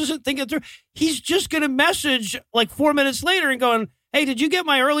Bruce isn't thinking through. He's just going to message like 4 minutes later and going, hey, did you get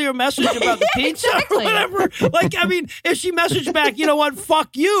my earlier message about the pizza Exactly. or whatever? Like, I mean, if she messaged back, you know what,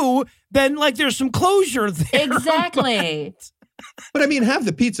 fuck you, then like there's some closure there. Exactly. But I mean, have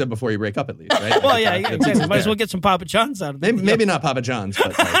the pizza before you break up at least, right? Well, yeah, The exactly. pizza's Might as well there. get some Papa John's out of it. Maybe not Papa John's,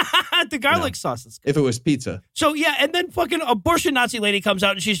 but like, The garlic sauce is good. if it was pizza. So, yeah, and then fucking abortion Nazi lady comes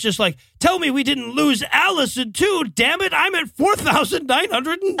out and she's just like, tell me we didn't lose Alison too, damn it, I'm at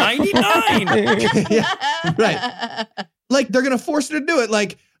 4,999. Yeah, right. Like, they're going to force her to do it.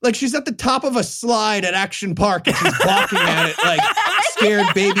 Like she's at the top of a slide at Action Park and she's balking at it like scared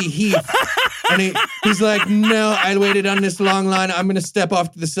baby Heath. And he's like, no, I waited on this long line. I'm going to step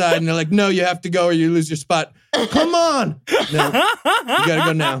off to the side. And they're like, no, you have to go or you lose your spot. Come on. No, you got to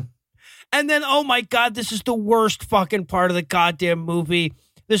go now. And then, oh my God, this is the worst fucking part of the goddamn movie.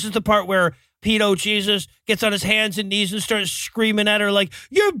 This is the part where pedo Jesus gets on his hands and knees and starts screaming at her like,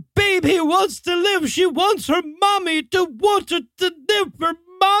 your baby wants to live. She wants her mommy to want her to live for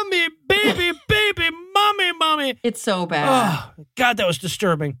mommy, baby, mommy. It's so bad. Oh, God, that was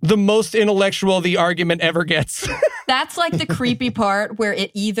disturbing. The most intellectual the argument ever gets. That's like the creepy part where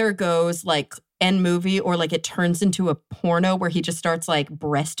it either goes like end movie or like it turns into a porno where he just starts like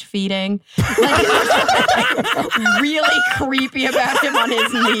breastfeeding. Like really creepy about him on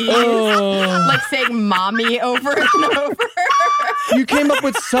his knees. Like saying mommy over and over. You came up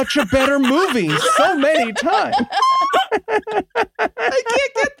with such a better movie so many times. I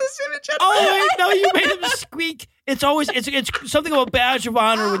can't get this image out of Oh, my wait, head. no, you made him squeak. It's always, it's something about badge of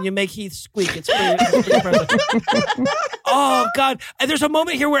honor when you make Heath squeak. It's pretty impressive. Oh, God. And there's a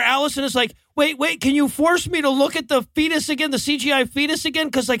moment here where Alison is like, wait, can you force me to look at the fetus again, the CGI fetus again?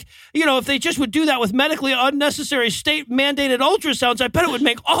 Because, like, you know, if they just would do that with medically unnecessary state-mandated ultrasounds, I bet it would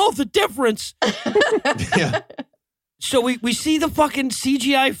make all the difference. Yeah. So we see the fucking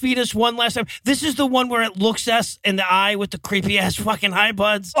CGI fetus one last time. This is the one where it looks us in the eye with the creepy ass fucking eye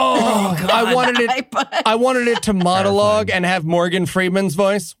buds. Oh, God. I wanted it to monologue and have Morgan Freeman's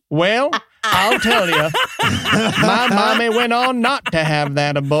voice. Well, I'll tell you, my mommy went on not to have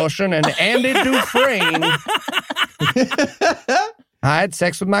that abortion, and Andy Dufresne. I had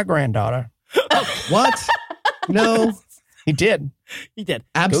sex with my granddaughter. What? No. He did. He did.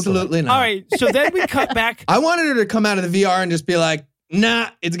 Absolutely not. All right, so then we cut back. I wanted her to come out of the VR and just be like, nah,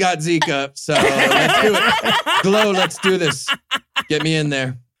 it's got Zika. So let's do it. Glow, let's do this. Get me in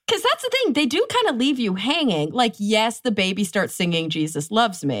there. Because that's the thing. They do kind of leave you hanging. Like, yes, the baby starts singing Jesus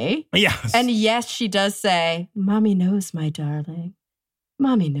Loves Me. Yes. And yes, she does say, Mommy knows, my darling.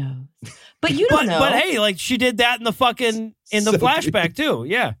 Mommy knows. But you don't know. But hey, like she did that in the flashback too.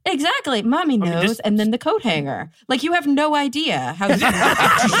 Yeah. Exactly. Mommy knows. And then the coat hanger. Like you have no idea how this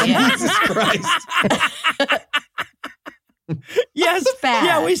Jesus Christ. Yes. Bad.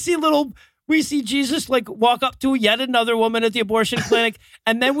 Yeah, we see Jesus like walk up to yet another woman at the abortion clinic,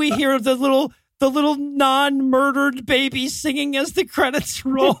 and then we hear the little non-murdered baby singing as the credits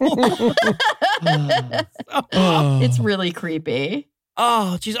roll. It's really creepy.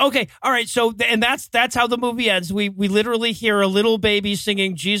 Oh, geez. Okay. All right. So, and that's how the movie ends. We literally hear a little baby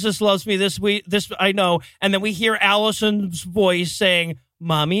singing, Jesus loves me, this I know. And then we hear Alison's voice saying,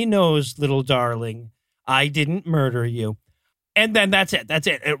 Mommy knows, little darling, I didn't murder you. And then that's it.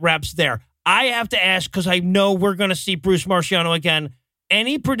 It wraps there. I have to ask, because I know we're going to see Bruce Marciano again.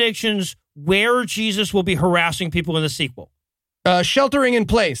 Any predictions where Jesus will be harassing people in the sequel? Sheltering in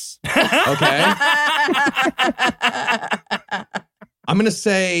place. Okay. I'm going to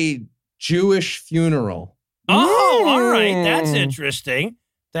say Jewish funeral. Oh, all right. That's interesting.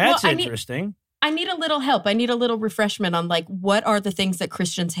 That's Well, interesting. I need a little help. I need a little refreshment on like, what are the things that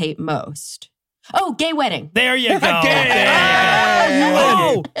Christians hate most? Oh, gay wedding. There you go. Oh,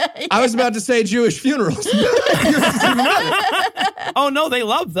 I was about to say Jewish funerals. Oh, no, they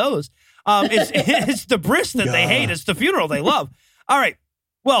love those. It's the bris that they hate. It's the funeral they love. All right.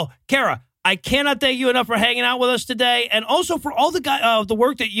 Well, Kara, I cannot thank you enough for hanging out with us today, and also for all the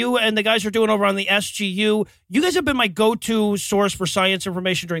work that you and the guys are doing over on the SGU. You guys have been my go-to source for science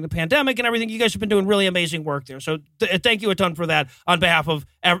information during the pandemic and everything. You guys have been doing really amazing work there. So thank you a ton for that on behalf of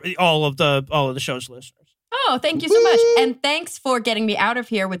all of the show's listeners. Oh, thank you so much. And thanks for getting me out of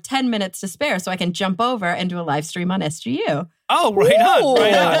here with 10 minutes to spare so I can jump over and do a live stream on SGU. Oh, right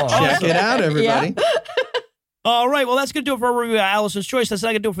on. Check it out, everybody. Yeah. All right, well, that's going to do it for our review of Alison's Choice. That's not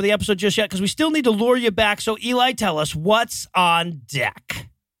going to do it for the episode just yet because we still need to lure you back. So, Eli, tell us what's on deck.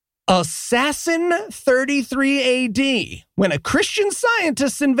 Assassin 33 AD. When a Christian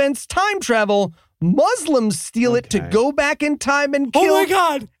scientist invents time travel, Muslims steal it to go back in time and kill, oh my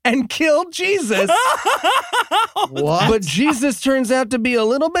God, and kill Jesus. What? But Jesus turns out to be a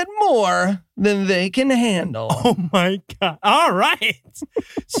little bit more than they can handle. Oh my God. All right.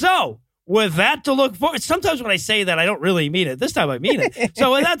 So, with that to look forward, sometimes when I say that, I don't really mean it. This time I mean it.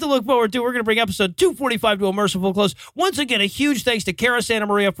 So with that to look forward to, we're going to bring episode 245 to a merciful close. Once again, a huge thanks to Kara Santa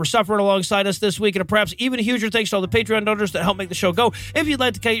Maria for suffering alongside us this week, and perhaps even a huger thanks to all the Patreon donors that help make the show go. If you'd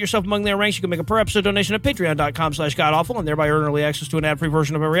like to get yourself among their ranks, you can make a per-episode donation at patreon.com/godawful and thereby earn early access to an ad-free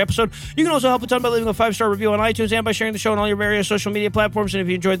version of every episode. You can also help a ton by leaving a 5-star review on iTunes and by sharing the show on all your various social media platforms. And if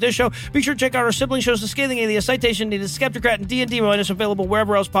you enjoyed this show, be sure to check out our sibling shows, The Scathing Atheist, Citation Needed, Skeptocrat, and D&D Minus, available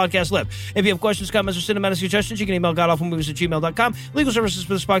wherever else podcasts live. If you have questions, comments, or cinematic suggestions, you can email godawfulmovies@gmail.com. Legal services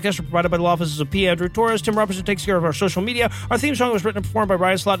for this podcast are provided by the law offices of P. Andrew Torres. Tim Robertson takes care of our social media. Our theme song was written and performed by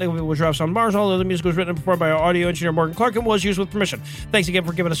Ryan Slotnick with Drafts on Mars. All other music was written and performed by our audio engineer, Morgan Clark, and was used with permission. Thanks again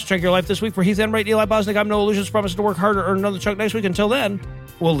for giving us a chunk of your life this week. For Heath Enright, Eli Bosnick, I'm Noah Lucius, promising to work harder, earn another chunk next week. Until then,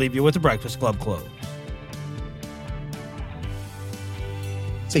 we'll leave you with the Breakfast Club close.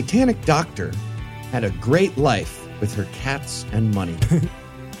 Satanic Doctor had a great life with her cats and money.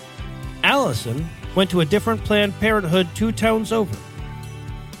 Alison went to a different Planned Parenthood 2 towns over.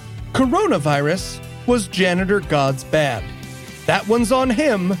 Coronavirus was Janitor God's bad. That one's on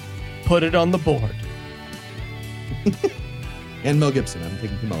him. Put it on the board. And Mel Gibson. I'm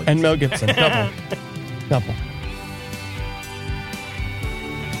taking Mel Gibson. And Mel Gibson. Double. Double.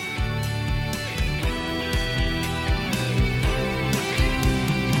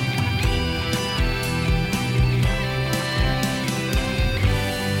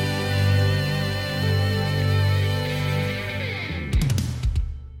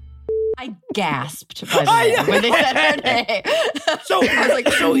 I gasped by the way when they said her name. So I was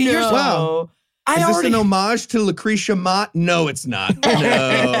like, so here's no. Wow. Is this an homage to Lucretia Mott? No, it's not. No,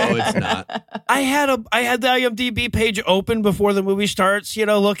 it's not. I had the IMDb page open before the movie starts,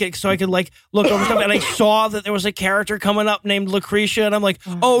 looking so I could look over stuff, and I saw that there was a character coming up named Lucretia, and I'm like,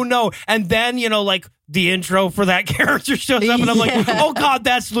 oh no. And then, the intro for that character shows up, and I'm like, oh God,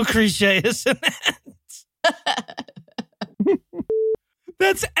 that's Lucretia, isn't it?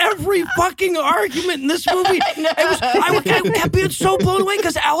 That's every fucking argument in this movie. I kept being so blown away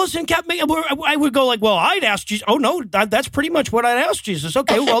because Alison kept making. I would go like, "Well, I'd ask Jesus." Oh no, that's pretty much what I'd ask Jesus.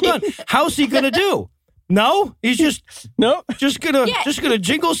 Okay, well done. How's he gonna do? No, he's just gonna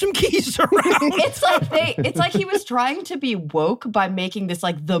jingle some keys around. It's like he was trying to be woke by making this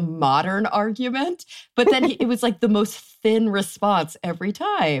like the modern argument, but then it was like the most thin response every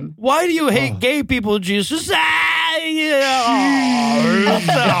time. Why do you hate gay people, Jesus? Why do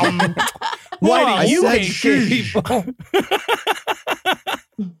you hate gay people?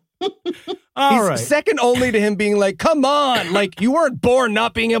 All right. Second only to him being like, come on, like you weren't born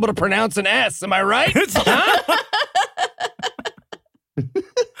not being able to pronounce an S, am I right? Huh?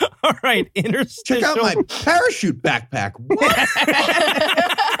 All right, interstitial. Check out my parachute backpack. What?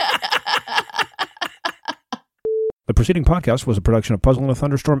 The preceding podcast was a production of Puzzle and a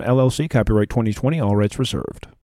Thunderstorm, LLC, copyright 2020, all rights reserved.